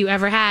cheesecakes you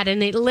ever had,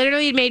 and it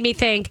literally made me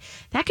think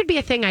that could be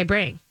a thing I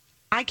bring.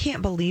 I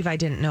can't believe I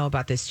didn't know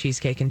about this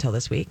cheesecake until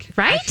this week.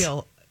 Right? I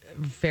feel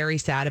very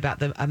sad about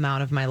the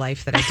amount of my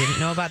life that I didn't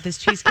know about this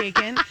cheesecake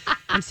in.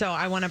 And so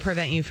I want to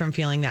prevent you from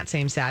feeling that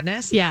same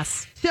sadness.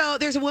 Yes. So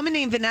there's a woman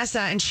named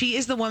Vanessa, and she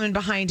is the woman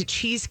behind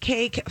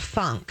Cheesecake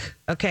Funk.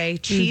 Okay.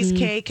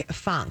 Cheesecake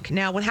Funk.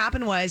 Now, what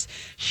happened was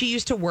she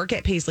used to work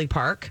at Paisley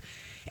Park.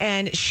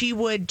 And she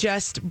would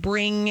just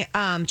bring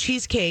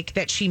cheesecake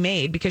that she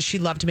made because she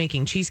loved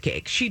making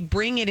cheesecake. She'd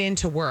bring it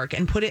into work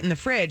and put it in the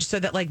fridge so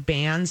that like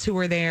bands who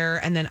were there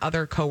and then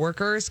other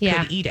coworkers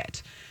could eat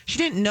it. She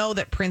didn't know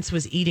that Prince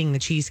was eating the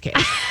cheesecake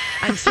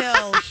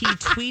until he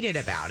tweeted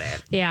about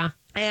it. Yeah.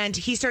 And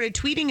he started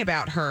tweeting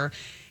about her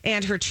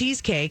and her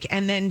cheesecake.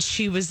 And then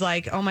she was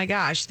like, oh my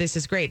gosh, this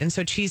is great. And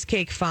so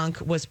Cheesecake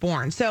Funk was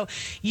born. So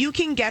you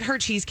can get her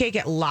cheesecake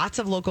at lots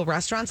of local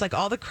restaurants, like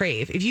all the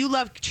Crave. If you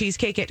love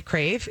cheesecake at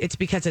Crave, it's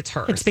because it's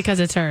hers. It's because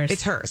it's hers.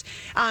 It's hers.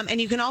 And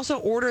you can also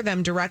order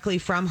them directly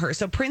from her.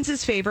 So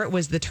Prince's favorite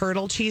was the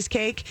turtle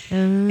cheesecake.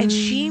 And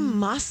she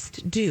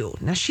must do.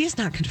 Now, she has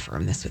not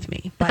confirmed this with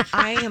me, but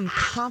I am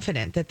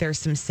confident that there's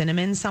some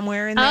cinnamon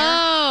somewhere in there.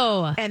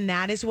 Oh. And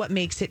that is what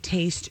makes it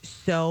taste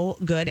so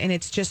good. And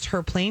it's just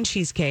her plain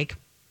cheesecake.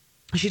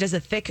 She does a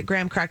thick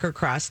graham cracker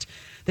crust,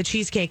 the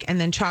cheesecake, and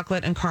then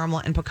chocolate and caramel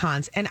and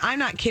pecans. And I'm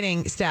not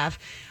kidding, Steph.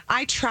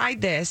 I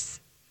tried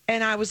this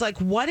and I was like,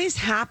 what is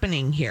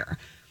happening here?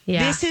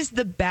 Yeah. This is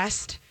the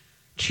best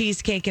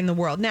cheesecake in the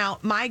world. Now,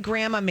 my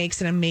grandma makes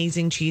an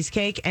amazing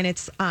cheesecake, and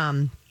it's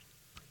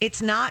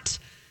not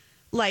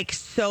like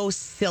so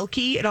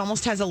silky. It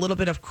almost has a little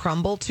bit of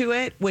crumble to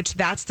it, which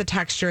that's the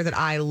texture that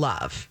I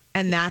love.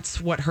 And that's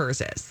what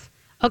hers is.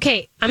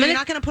 Okay, You're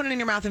not going to put it in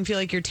your mouth and feel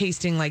like you're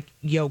tasting like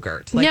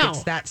yogurt. Like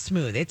it's that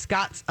smooth. It's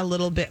got a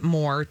little bit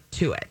more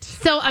to it.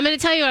 So I'm going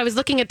to tell you, I was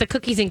looking at the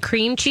cookies and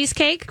cream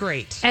cheesecake.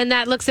 Great. And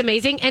that looks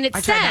amazing. And I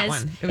tried that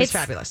one. It was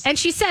fabulous. And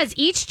she says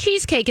each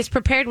cheesecake is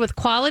prepared with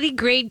quality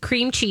grade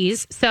cream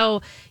cheese.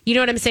 So you know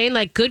what I'm saying?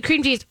 Like good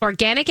cream cheese,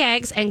 organic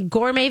eggs, and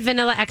gourmet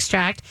vanilla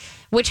extract,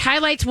 which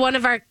highlights one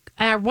of our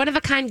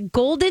one-of-a-kind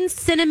golden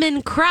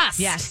cinnamon crust.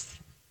 Yes.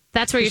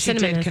 That's where your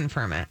cinnamon is.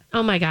 Confirm it.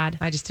 Oh, my God.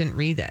 I just didn't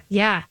read it.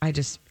 Yeah. I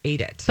just ate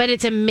it. But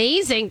it's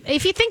amazing.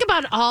 If you think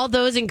about all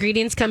those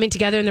ingredients coming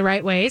together in the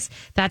right ways,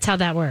 that's how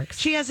that works.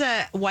 She has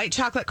a white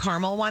chocolate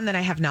caramel one that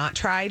I have not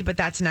tried, but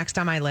that's next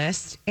on my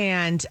list.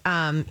 And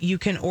you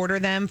can order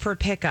them for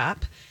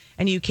pickup,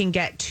 and you can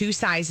get two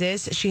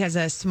sizes. She has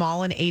a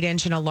small, an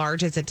 8-inch, and a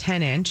large as a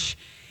 10-inch.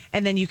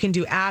 And then you can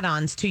do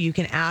add-ons too. You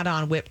can add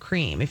on whipped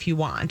cream if you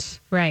want.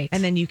 Right.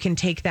 And then you can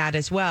take that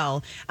as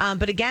well.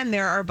 But again,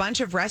 there are a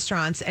bunch of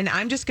restaurants, and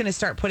I'm just going to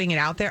start putting it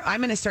out there. I'm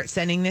going to start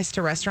sending this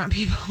to restaurant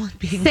people and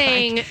being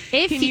saying,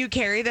 like, can you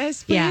carry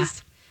this, please? Yeah.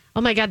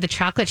 Oh my God, the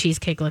chocolate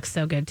cheesecake looks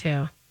so good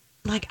too.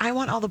 Like, I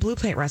want all the Blue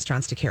Plate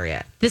restaurants to carry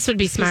it. This would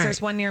be smart.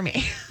 There's one near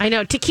me. I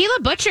know. Tequila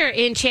Butcher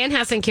in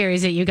Chanhassen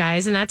carries it, you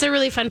guys. And that's a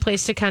really fun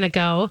place to kind of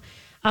go.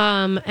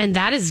 And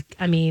that is,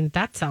 I mean,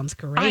 that sounds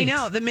great. I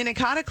know, the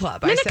Minnecotta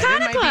Club. I said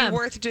it might be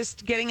worth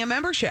just getting a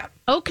membership.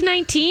 Oak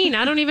 19.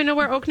 I don't even know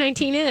where Oak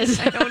 19 is.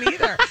 I don't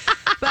either.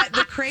 But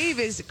the Crave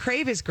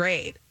is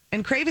great.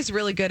 And Crave is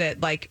really good at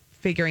like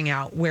figuring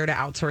out where to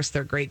outsource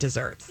their great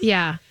desserts.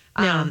 Yeah.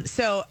 No.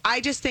 So I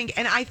just think,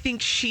 and I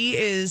think she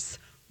is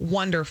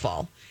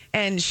wonderful.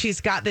 And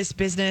she's got this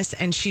business,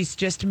 and she's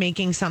just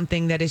making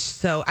something that is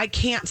so... I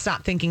can't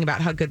stop thinking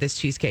about how good this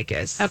cheesecake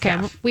is. Okay,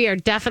 Steph. we are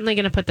definitely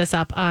going to put this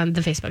up on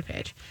the Facebook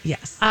page.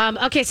 Yes.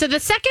 Okay, so the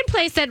second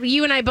place that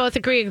you and I both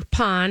agree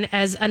upon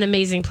as an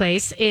amazing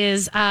place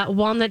is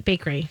Walnut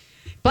Bakery.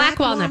 Black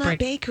Walnut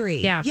Bakery.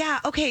 Yeah. Yeah.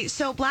 Okay.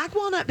 So Black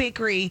Walnut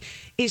Bakery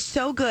is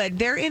so good.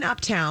 They're in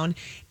Uptown.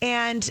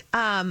 And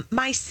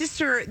my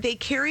sister, they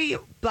carry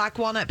Black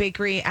Walnut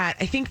Bakery at,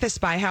 I think, the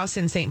Spy House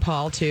in St.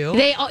 Paul, too.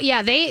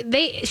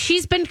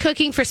 She's been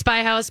cooking for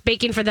Spy House,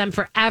 baking for them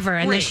forever.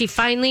 And then she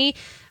finally,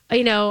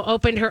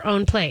 opened her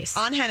own place.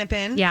 On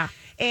Hennepin. Yeah.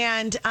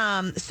 And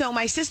so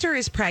my sister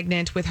is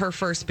pregnant with her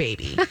first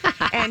baby,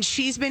 and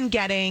she's been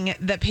getting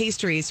the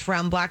pastries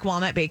from Black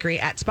Walnut Bakery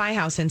at Spy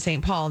House in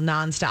St. Paul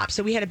nonstop.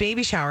 So we had a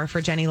baby shower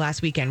for Jenny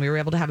last weekend. We were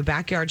able to have a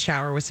backyard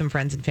shower with some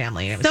friends and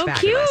family. And it was So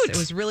fabulous. cute. It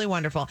was really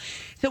wonderful.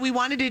 So we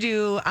wanted to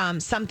do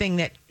something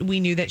that we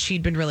knew that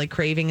she'd been really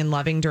craving and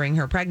loving during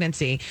her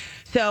pregnancy.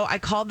 So I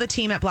called the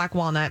team at Black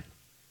Walnut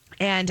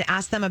and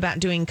asked them about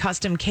doing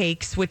custom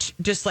cakes, which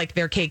just like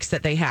their cakes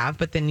that they have,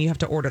 but then you have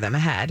to order them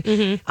ahead.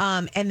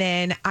 And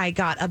then I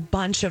got a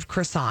bunch of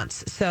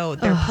croissants. So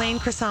they're plain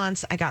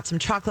croissants. I got some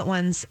chocolate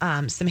ones,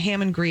 some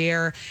ham and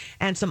Gruyere,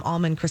 and some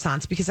almond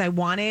croissants because I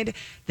wanted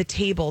the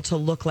table to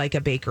look like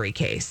a bakery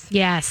case.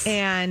 Yes.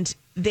 And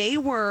they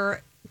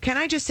were... Can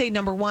I just say,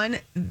 number one,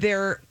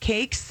 their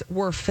cakes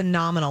were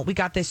phenomenal. We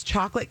got this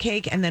chocolate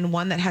cake and then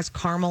one that has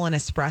caramel and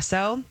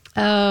espresso.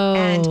 Oh.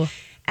 And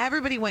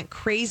everybody went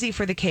crazy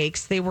for the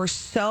cakes. They were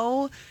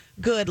so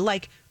good,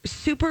 like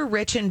super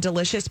rich and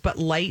delicious, but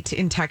light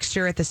in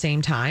texture at the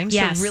same time.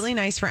 Yes. So really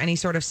nice for any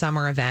sort of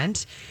summer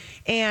event.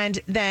 And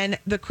then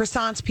the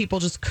croissants people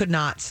just could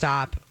not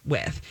stop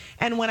with.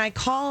 And when I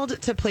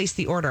called to place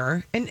the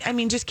order, and I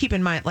mean, just keep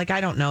in mind, like,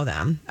 I don't know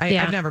them.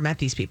 I've never met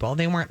these people.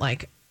 They weren't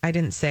like, I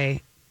didn't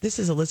say, this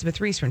is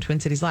Elizabeth Reese from Twin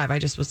Cities Live. I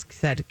just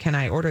said, can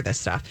I order this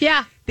stuff?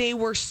 Yeah. They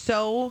were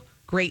so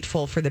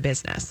grateful for the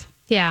business.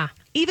 Yeah.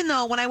 Even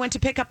though when I went to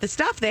pick up the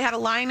stuff, they had a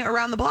line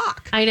around the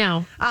block. I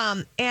know.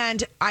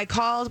 And I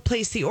called,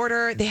 placed the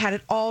order. They had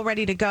it all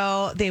ready to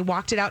go. They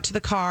walked it out to the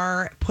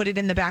car, put it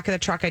in the back of the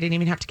truck. I didn't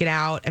even have to get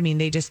out. I mean,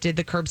 they just did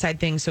the curbside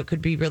thing so it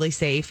could be really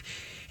safe.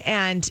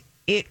 And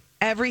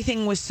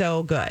everything was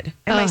so good.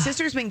 And my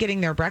sister's been getting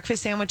their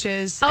breakfast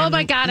sandwiches. Oh and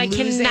my God, I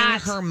losing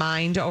cannot. her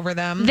mind over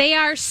them. They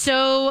are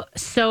so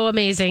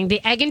amazing. The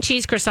egg and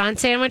cheese croissant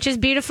sandwich is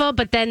beautiful,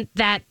 but then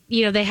that,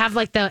 they have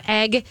like the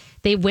egg,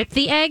 they whip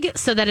the egg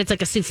so that it's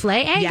like a souffle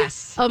egg.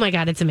 Yes. Oh my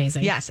God, it's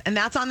amazing. Yes, and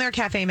that's on their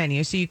cafe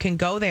menu, so you can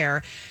go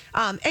there.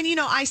 And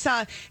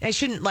I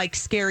shouldn't like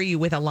scare you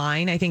with a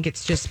line. I think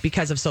it's just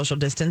because of social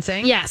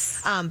distancing.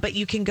 Yes. But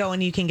you can go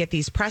and you can get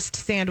these pressed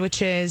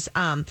sandwiches.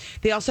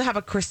 They also have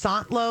a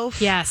croissant loaf.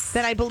 Yes.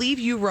 That I believe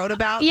you wrote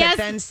about. Yes.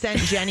 That then sent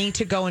Jenny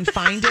to go and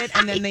find it,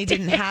 and then they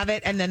didn't have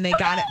it, and then they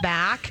got it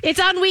back.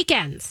 It's on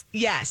weekends.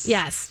 Yes.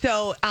 Yes.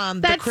 So the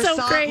That's so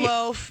croissant great.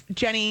 loaf,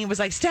 Jenny was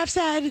like, Steph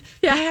said,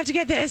 Yeah. I have to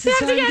get this. You And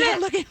have so to get I'm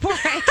it. looking for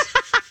it.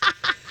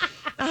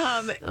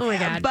 Oh my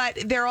God.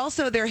 But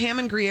their ham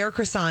and Gruyere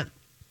croissant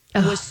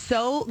was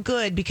so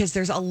good because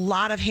there's a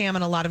lot of ham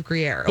and a lot of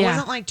Gruyere. It Yeah.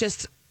 wasn't like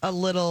just a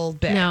little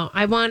bit. No,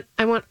 I want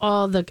I want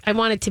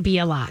it to be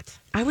a lot.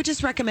 I would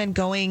just recommend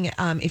going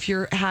if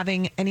you're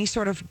having any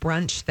sort of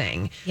brunch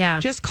thing.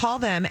 Yeah. Just call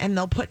them and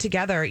they'll put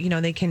together,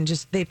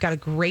 they've got a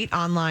great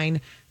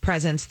online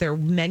presence. Their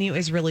menu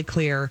is really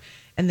clear.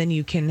 And then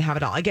you can have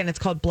it all. Again, it's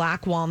called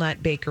Black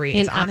Walnut Bakery.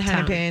 It's on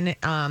Hennepin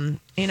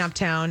in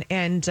Uptown.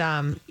 And,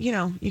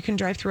 you can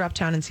drive through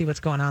Uptown and see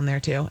what's going on there,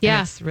 too. Yeah.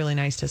 And it's really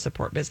nice to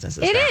support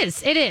businesses. It there.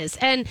 is.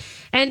 And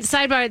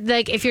sidebar,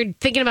 like if you're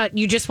thinking about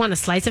you just want a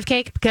slice of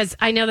cake, because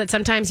I know that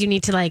sometimes you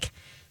need to like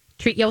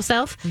treat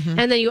yourself.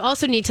 And then you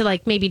also need to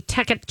like maybe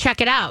check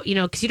it out,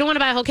 because you don't want to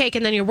buy a whole cake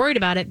and then you're worried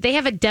about it. They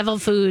have a devil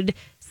food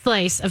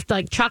slice of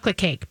like chocolate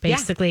cake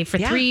basically for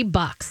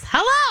 $3.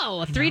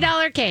 Hello,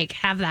 $3 cake.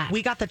 Have that.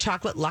 We got the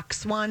chocolate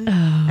Lux one,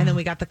 and then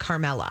we got the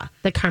Carmela.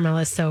 The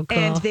Carmela is so cool.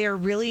 And they're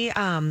really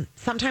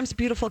sometimes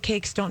beautiful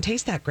cakes don't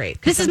taste that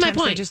great. This is my Sometimes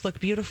point. They just look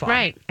beautiful,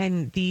 Right.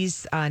 And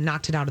these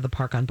knocked it out of the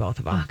park on both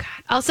of them. Oh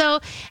God. Also,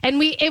 and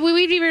we'd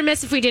be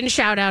remiss if we didn't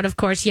shout out, of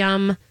course,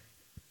 Yum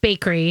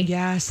Bakery.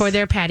 Yes. For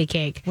their patty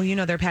cake.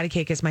 Well, their patty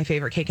cake is my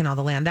favorite cake in all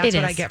the land. That's It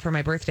what is. I get for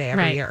my birthday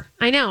every year.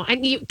 I know.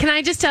 And can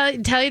I just tell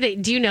you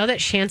that? Do you know that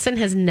Shanson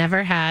has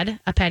never had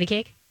a patty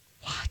cake?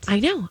 What? I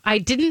know. I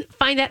didn't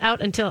find that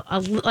out until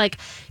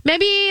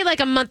maybe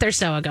a month or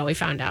so ago. We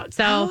found out.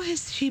 So How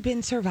has she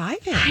been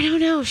surviving? I don't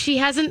know. She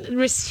hasn't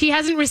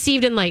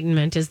received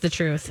enlightenment. Is the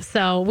truth.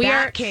 So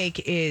that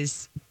cake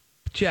is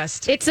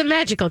just. It's a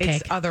magical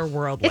cake. It's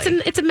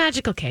otherworldly. It's a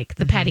magical cake.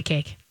 The patty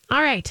cake.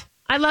 All right.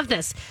 I love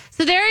this.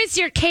 So there is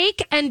your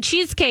cake and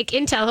cheesecake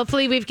intel.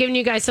 Hopefully we've given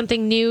you guys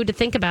something new to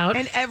think about.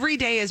 And every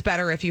day is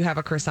better if you have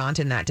a croissant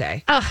in that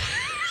day. Oh,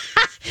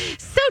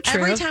 so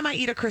true. Every time I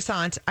eat a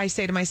croissant, I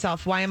say to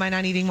myself, why am I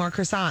not eating more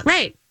croissants?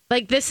 Right.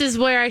 Like this is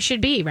where I should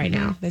be right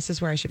now. This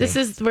is where I should be. This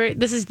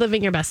is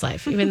living your best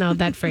life, even though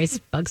that phrase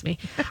bugs me.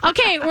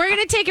 Okay, we're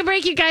going to take a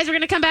break, you guys. We're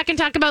going to come back and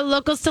talk about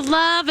locals to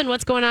love and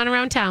what's going on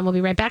around town. We'll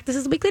be right back. This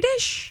is Weekly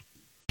Dish.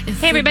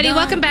 Hey, everybody.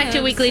 Welcome back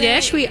to Weekly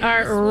Dish. We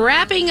are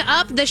wrapping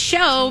up the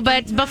show,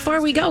 but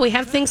before we go, we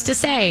have things to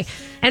say.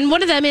 And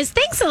one of them is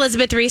thanks,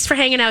 Elizabeth Reese, for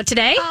hanging out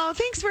today. Oh,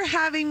 thanks for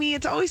having me.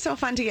 It's always so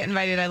fun to get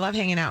invited. I love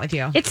hanging out with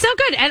you. It's so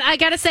good. And I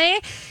got to say,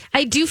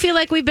 I do feel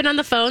like we've been on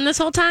the phone this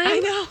whole time. I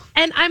know.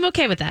 And I'm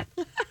okay with that.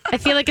 I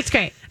feel like it's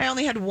great. I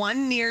only had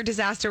one near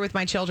disaster with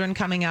my children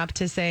coming up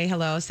to say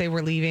hello, say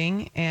we're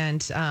leaving,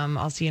 and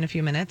I'll see you in a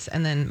few minutes.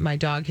 And then my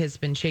dog has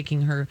been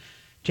shaking her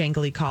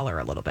jangly collar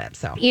a little bit.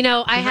 So You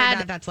know, I you heard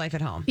had that's life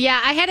at home. Yeah,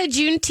 I had a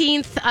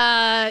Juneteenth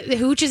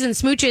Hooches and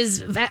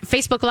Smooches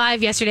Facebook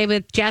Live yesterday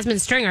with Jasmine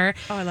Stringer.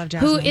 Oh, I love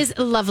Jasmine. Who is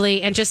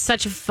lovely and just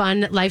such a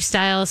fun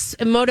lifestyle,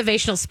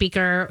 motivational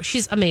speaker.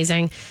 She's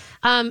amazing.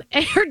 And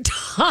her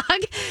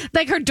dog,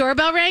 like her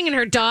doorbell rang and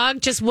her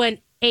dog just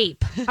went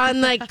ape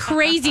on like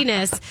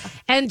craziness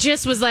and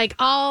just was like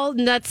all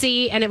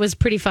nutsy, and it was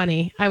pretty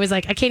funny. I was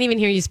like, I can't even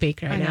hear you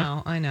speak right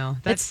now. I know.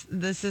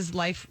 This is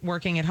life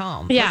working at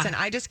home. Yeah. Listen,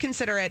 I just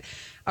consider it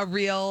a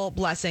real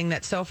blessing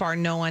that so far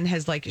no one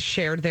has like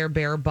shared their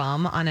bare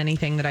bum on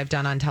anything that I've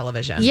done on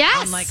television.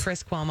 Yes. Unlike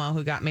Chris Cuomo,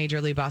 who got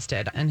majorly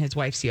busted in his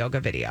wife's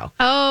yoga video.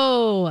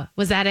 Oh,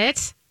 was that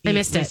it? I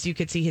missed it. You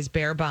could see his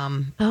bare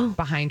bum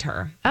behind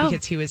her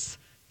because he was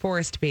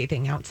forest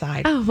bathing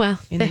outside. Oh, well.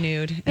 In the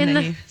nude.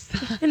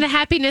 In the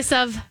happiness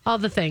of all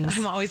the things.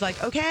 I'm always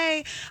like,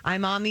 okay,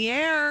 I'm on the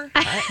air.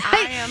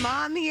 I am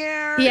on the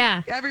air.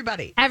 Yeah.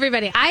 Everybody.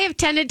 I have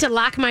tended to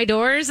lock my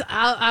doors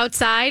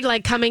outside,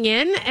 like coming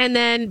in. And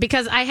then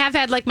because I have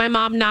had like my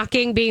mom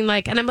knocking, being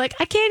like, and I'm like,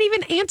 I can't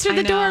even answer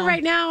the door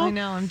right now. I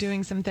know. I'm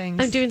doing some things.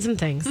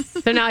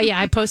 So now,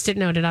 I post-it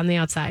noted on the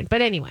outside.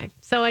 But anyway,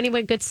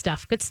 good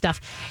stuff.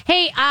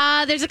 Hey,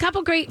 there's a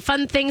couple great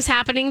fun things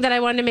happening that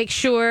I wanted to make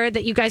sure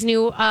that you guys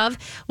knew of.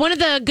 One of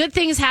the good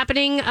things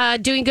happening,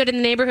 doing good in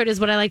the neighborhood is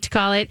what I like to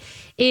call it,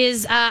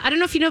 is, I don't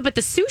know if you know, but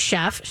the sous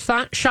chef,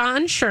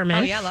 Sean Sherman.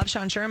 Oh, yeah, I love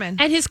Sean Sherman.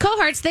 And his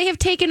cohorts, they have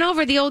taken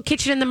over the old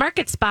Kitchen in the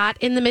Market spot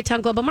in the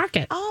Midtown Global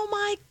Market. Oh,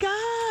 my gosh.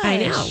 I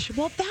know.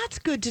 Well, that's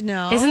good to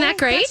know. Isn't that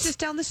great? That's just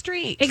down the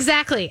street.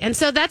 Exactly. And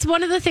so that's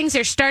one of the things.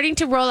 They're starting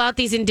to roll out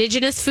these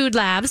indigenous food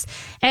labs,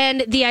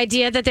 and the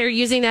idea that they're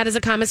using that as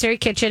a commissary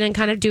kitchen and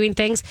kind of doing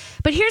things.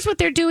 But here's what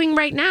they're doing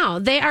right now.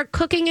 They are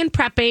cooking and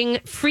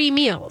prepping free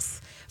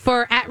meals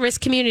for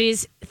at-risk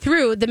communities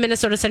through the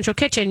Minnesota Central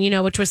Kitchen,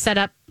 which was set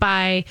up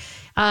by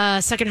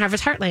Second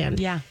Harvest Heartland.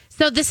 Yeah.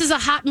 So this is a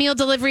hot meal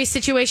delivery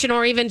situation,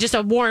 or even just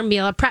a warm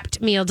meal, a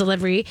prepped meal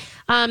delivery.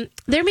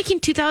 They're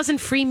making 2,000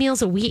 free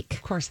meals a week.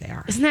 Of course they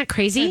are. Isn't that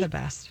crazy? They're the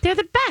best. They're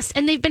the best.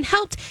 And they've been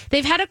helped.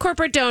 They've had a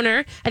corporate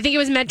donor, I think it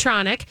was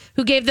Medtronic,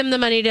 who gave them the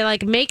money to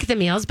like make the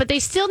meals, but they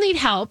still need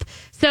help.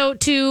 So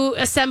to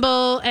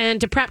assemble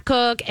and to prep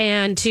cook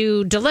and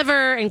to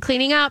deliver and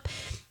cleaning up.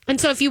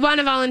 And so if you want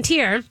to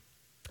volunteer,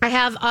 I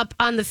have up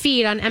on the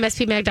feed on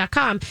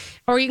mspmag.com,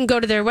 or you can go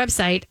to their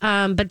website.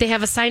 But they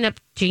have a sign-up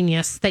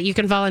genius that you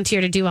can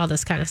volunteer to do all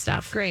this kind of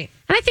stuff. Great.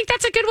 And I think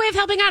that's a good way of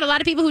helping out. A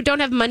lot of people who don't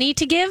have money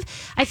to give,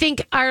 I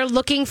think, are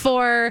looking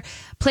for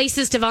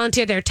places to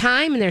volunteer their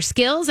time and their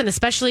skills, and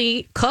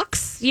especially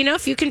cooks.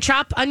 If you can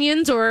chop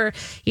onions or,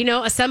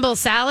 assemble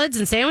salads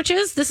and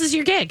sandwiches, this is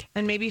your gig.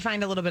 And maybe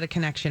find a little bit of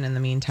connection in the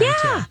meantime,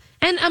 too.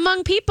 And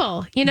among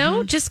people,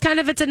 just kind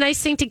of, it's a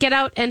nice thing to get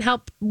out and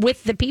help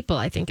with the people,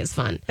 I think is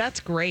fun. That's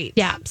great.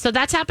 Yeah. So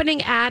that's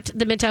happening at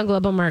the Midtown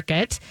Global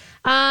Market.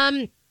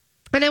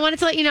 And I wanted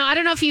to let you know, I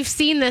don't know if you've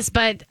seen this,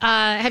 but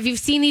have you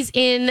seen these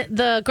in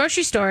the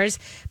grocery stores?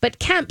 But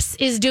Kemp's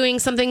is doing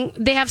something.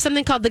 They have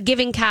something called the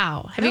Giving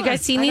Cow. Have you guys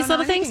seen these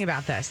little things? I don't know anything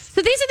about this.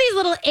 So these are these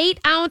little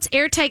 8-ounce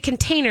airtight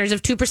containers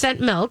of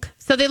 2% milk.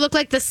 So they look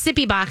like the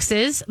sippy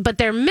boxes, but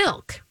they're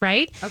milk,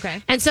 right?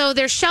 Okay. And so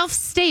they're shelf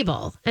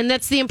stable, and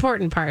that's the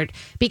important part,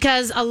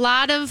 because a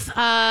lot of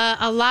the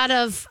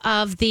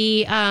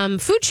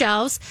food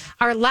shelves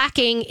are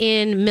lacking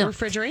in milk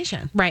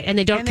refrigeration, right? And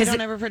they don't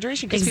have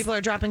refrigeration because people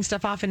are dropping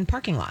stuff off in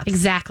parking lots.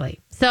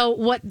 Exactly. So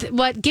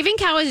what Giving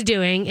Cow is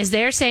doing is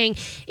they're saying,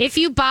 if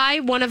you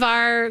buy one of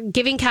our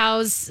Giving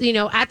Cows,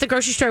 at the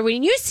grocery store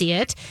when you see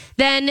it,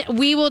 then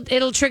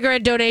it'll trigger a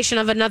donation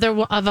of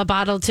a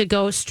bottle to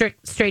go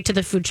straight to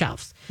the food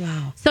shelves.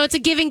 Wow. So it's a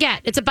give and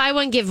get. It's a buy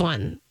one, give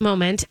one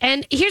moment.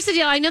 And here's the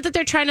deal. I know that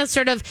they're trying to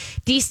sort of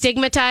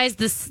destigmatize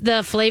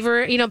the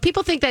flavor.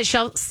 People think that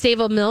shelf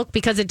stable milk,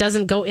 because it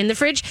doesn't go in the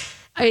fridge,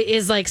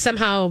 is like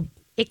somehow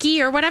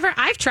icky or whatever.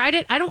 I've tried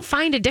it. I don't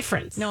find a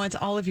difference. No, it's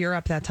all of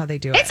Europe. That's how they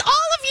do it. It's all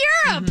of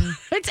Europe.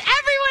 Mm-hmm. It's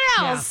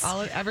everyone else.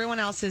 Yeah, everyone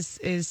else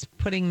is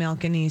putting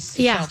milk in these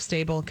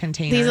shelf-stable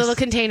containers. These little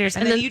containers.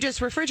 And then you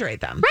just refrigerate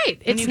them.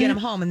 Right. And you get them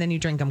home, and then you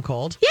drink them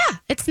cold. Yeah.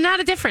 It's not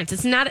a difference.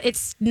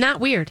 It's not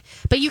weird.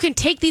 But you can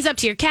take these up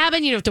to your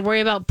cabin. You don't have to worry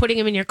about putting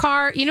them in your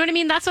car. You know what I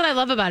mean? That's what I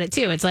love about it,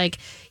 too. It's like,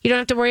 you don't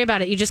have to worry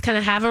about it. You just kind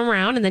of have them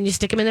around, and then you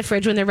stick them in the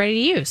fridge when they're ready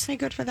to use. Hey,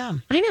 good for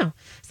them. I know.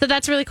 So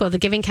that's really cool. The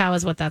Giving Cow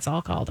is what that's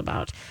all called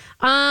about.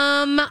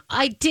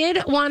 I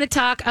did want to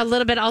talk a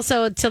little bit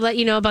also to let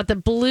you know about the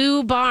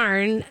Blue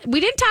Barn. We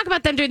didn't talk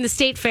about them during the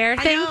state fair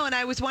thing. I know, and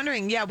I was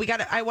wondering. Yeah,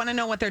 I want to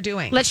know what they're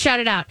doing. Let's shout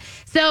it out.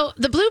 So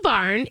the Blue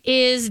Barn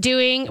is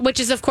doing, which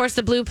is of course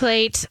the Blue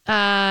Plate,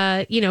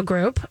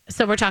 group.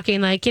 So we're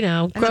talking like,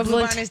 And the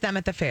Blue Barn is them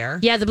at the fair.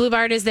 Yeah, the Blue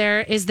Barn is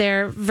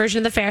their version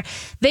of the fair.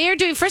 They are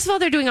doing, first of all,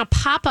 they're doing a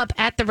pop-up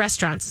at the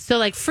restaurants. So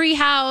like Free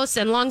House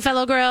and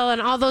Longfellow Grill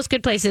and all those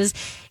good places.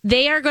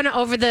 They are going to,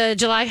 over the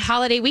July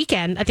holiday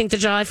weekend, I think the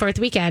July 4th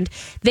weekend,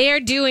 they are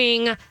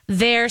doing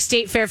their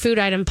state fair food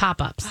item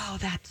pop-ups. Oh,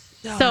 that's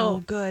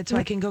So good. So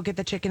I can go get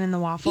the chicken in the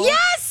waffle.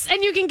 Yes,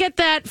 and you can get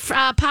that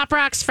Pop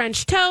Rocks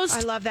French toast.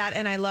 I love that,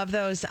 and I love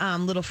those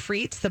little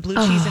frites, the blue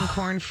cheese and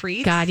corn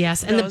frites. God,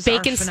 yes, and Those the are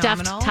bacon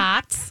stuffed phenomenal.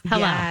 tots.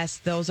 Hello. Yes,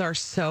 those are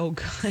so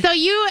good. So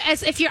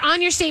if you're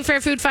on your State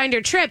Fair Food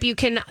Finder trip, you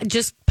can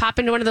just pop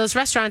into one of those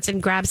restaurants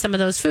and grab some of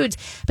those foods.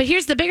 But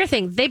here's the bigger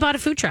thing: they bought a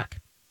food truck.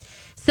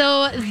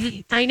 So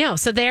I know.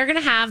 So they're going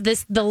to have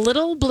the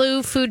little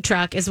blue food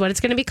truck is what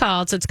it's going to be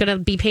called. So it's going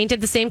to be painted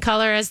the same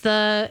color as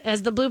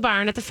the blue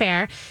barn at the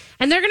fair,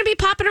 and they're going to be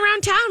popping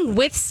around town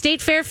with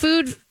State Fair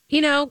food,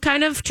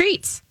 kind of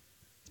treats.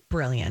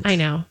 Brilliant. I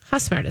know. How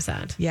smart is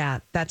that?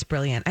 Yeah, that's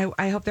brilliant.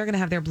 I hope they're going to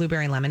have their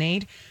blueberry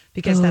lemonade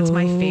because that's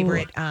my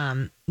favorite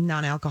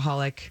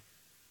non-alcoholic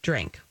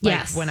drink.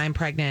 Yes. When I'm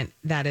pregnant,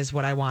 that is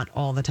what I want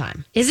all the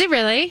time. Is it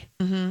really?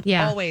 Mm-hmm.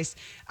 Yeah. Always.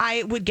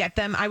 I would get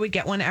them. I would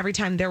get one every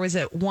time. There was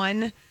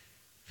one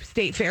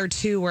State Fair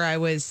too where I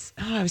was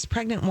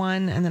pregnant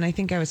one, and then I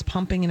think I was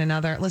pumping in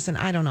another. Listen,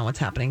 I don't know what's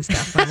happening,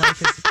 Steph. My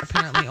life is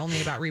apparently only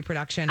about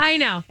reproduction. I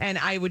know. And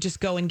I would just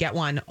go and get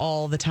one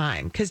all the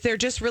time because they're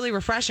just really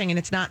refreshing and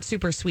it's not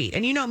super sweet.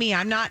 And you know me,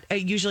 I'm not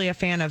usually a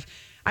fan of.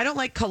 I don't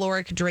like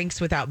caloric drinks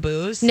without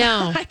booze.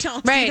 No. I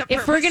don't. Right. See the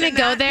If we're going to purpose in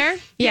go that. there.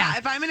 Yeah.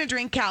 If I'm going to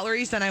drink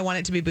calories, then I want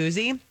it to be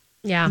boozy.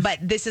 Yeah.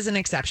 But this is an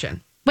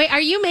exception. Wait, are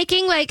you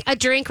making like a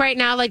drink right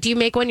now? Like, do you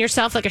make one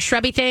yourself, like a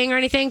shrubby thing or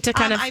anything to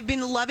kind of? I've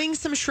been loving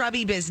some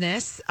shrubby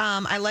business.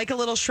 I like a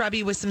little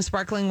shrubby with some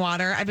sparkling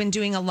water. I've been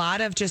doing a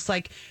lot of just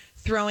like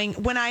throwing,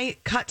 when I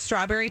cut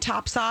strawberry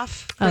tops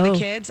off for the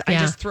kids, I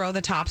just throw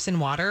the tops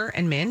in water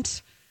and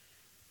mint.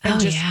 And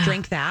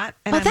drink that.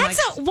 And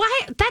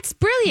that's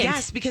brilliant.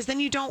 Yes, because then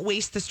you don't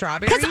waste the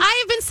strawberries. Because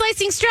I've been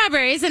slicing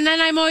strawberries, and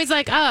then I'm always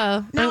like,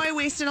 oh. Now I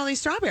wasted all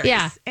these strawberries.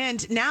 Yeah.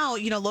 And now,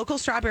 local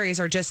strawberries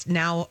are just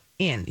now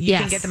in. You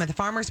can get them at the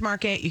farmer's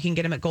market. You can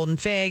get them at Golden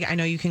Fig. I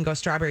know you can go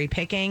strawberry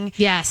picking.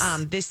 Yes.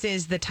 This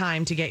is the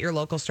time to get your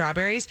local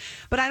strawberries.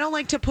 But I don't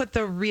like to put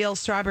the real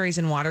strawberries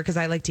in water because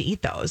I like to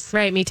eat those.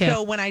 Right, me too.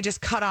 So when I just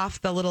cut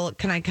off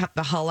can I cut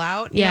the hull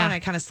out? Yeah. And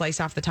I kind of slice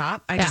off the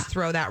top. I just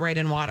throw that right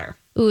in water.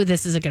 Ooh,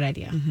 this is a good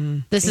idea.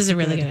 Mm-hmm. This is a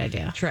really good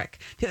idea. Trick.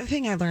 The other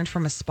thing I learned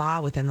from a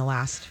spa within the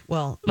last,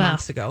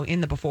 months ago,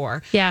 in the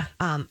before. Yeah.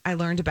 I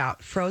learned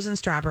about frozen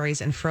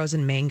strawberries and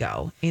frozen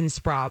mango in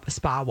spa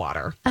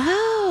water.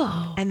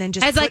 Oh. And then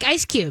just as like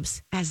ice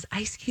cubes. As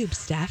ice cubes,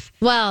 Steph.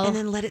 Well. And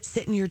then let it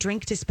sit in your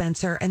drink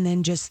dispenser and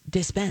then just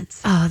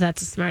dispense. Oh,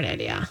 that's a smart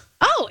idea.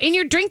 Oh, in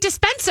your drink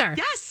dispenser.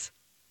 Yes.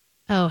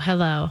 Oh,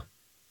 hello.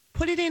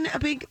 Put it in a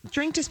big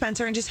drink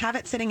dispenser and just have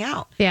it sitting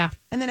out. Yeah.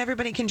 And then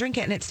everybody can drink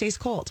it and it stays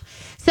cold.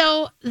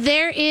 So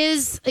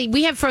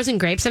we have frozen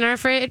grapes in our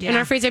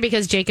freezer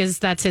because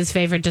that's his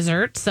favorite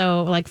dessert.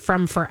 So like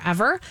from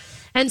forever.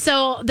 And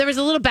so there was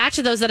a little batch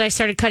of those that I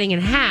started cutting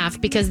in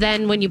half because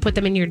then when you put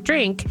them in your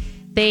drink,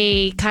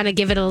 they kind of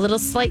give it a little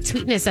slight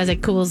sweetness as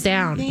it cools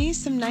down. They need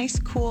some nice,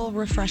 cool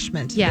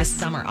refreshment this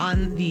summer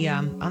on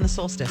the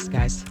solstice,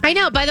 guys. I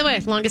know. By the way,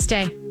 longest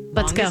day.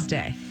 Let's go. Longest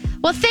day.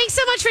 Well, thanks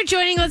so much for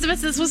joining,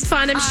 Elizabeth. This was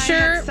fun. I'm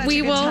sure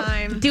we will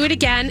do it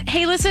again.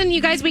 Hey, listen, you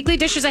guys, Weekly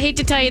Dishers, I hate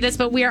to tell you this,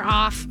 but we are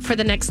off for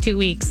the next 2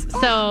 weeks.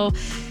 So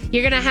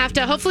you're going to have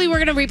to, hopefully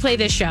we're going to replay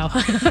this show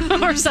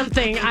or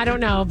something. I don't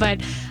know.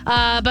 But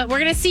we're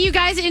going to see you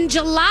guys in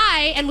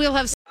July, and we'll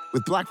have...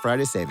 With Black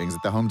Friday savings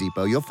at the Home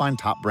Depot, you'll find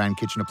top brand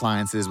kitchen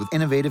appliances with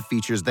innovative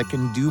features that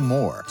can do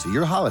more, so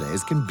your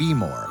holidays can be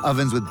more.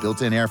 Ovens with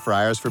built-in air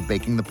fryers for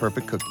baking the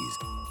perfect cookies.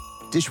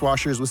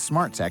 Dishwashers with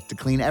smart tech to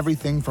clean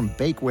everything from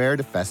bakeware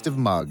to festive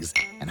mugs,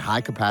 and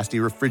high-capacity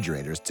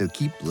refrigerators to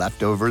keep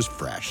leftovers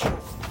fresh.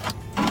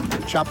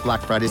 Shop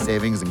Black Friday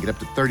savings and get up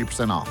to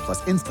 30% off,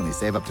 plus instantly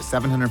save up to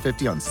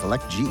 $750 on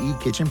select GE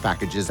kitchen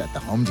packages at the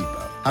Home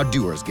Depot. How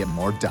doers get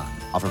more done.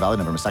 Offer valid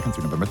November 2nd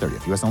through November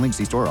 30th. U.S. only.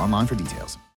 See store or online for details.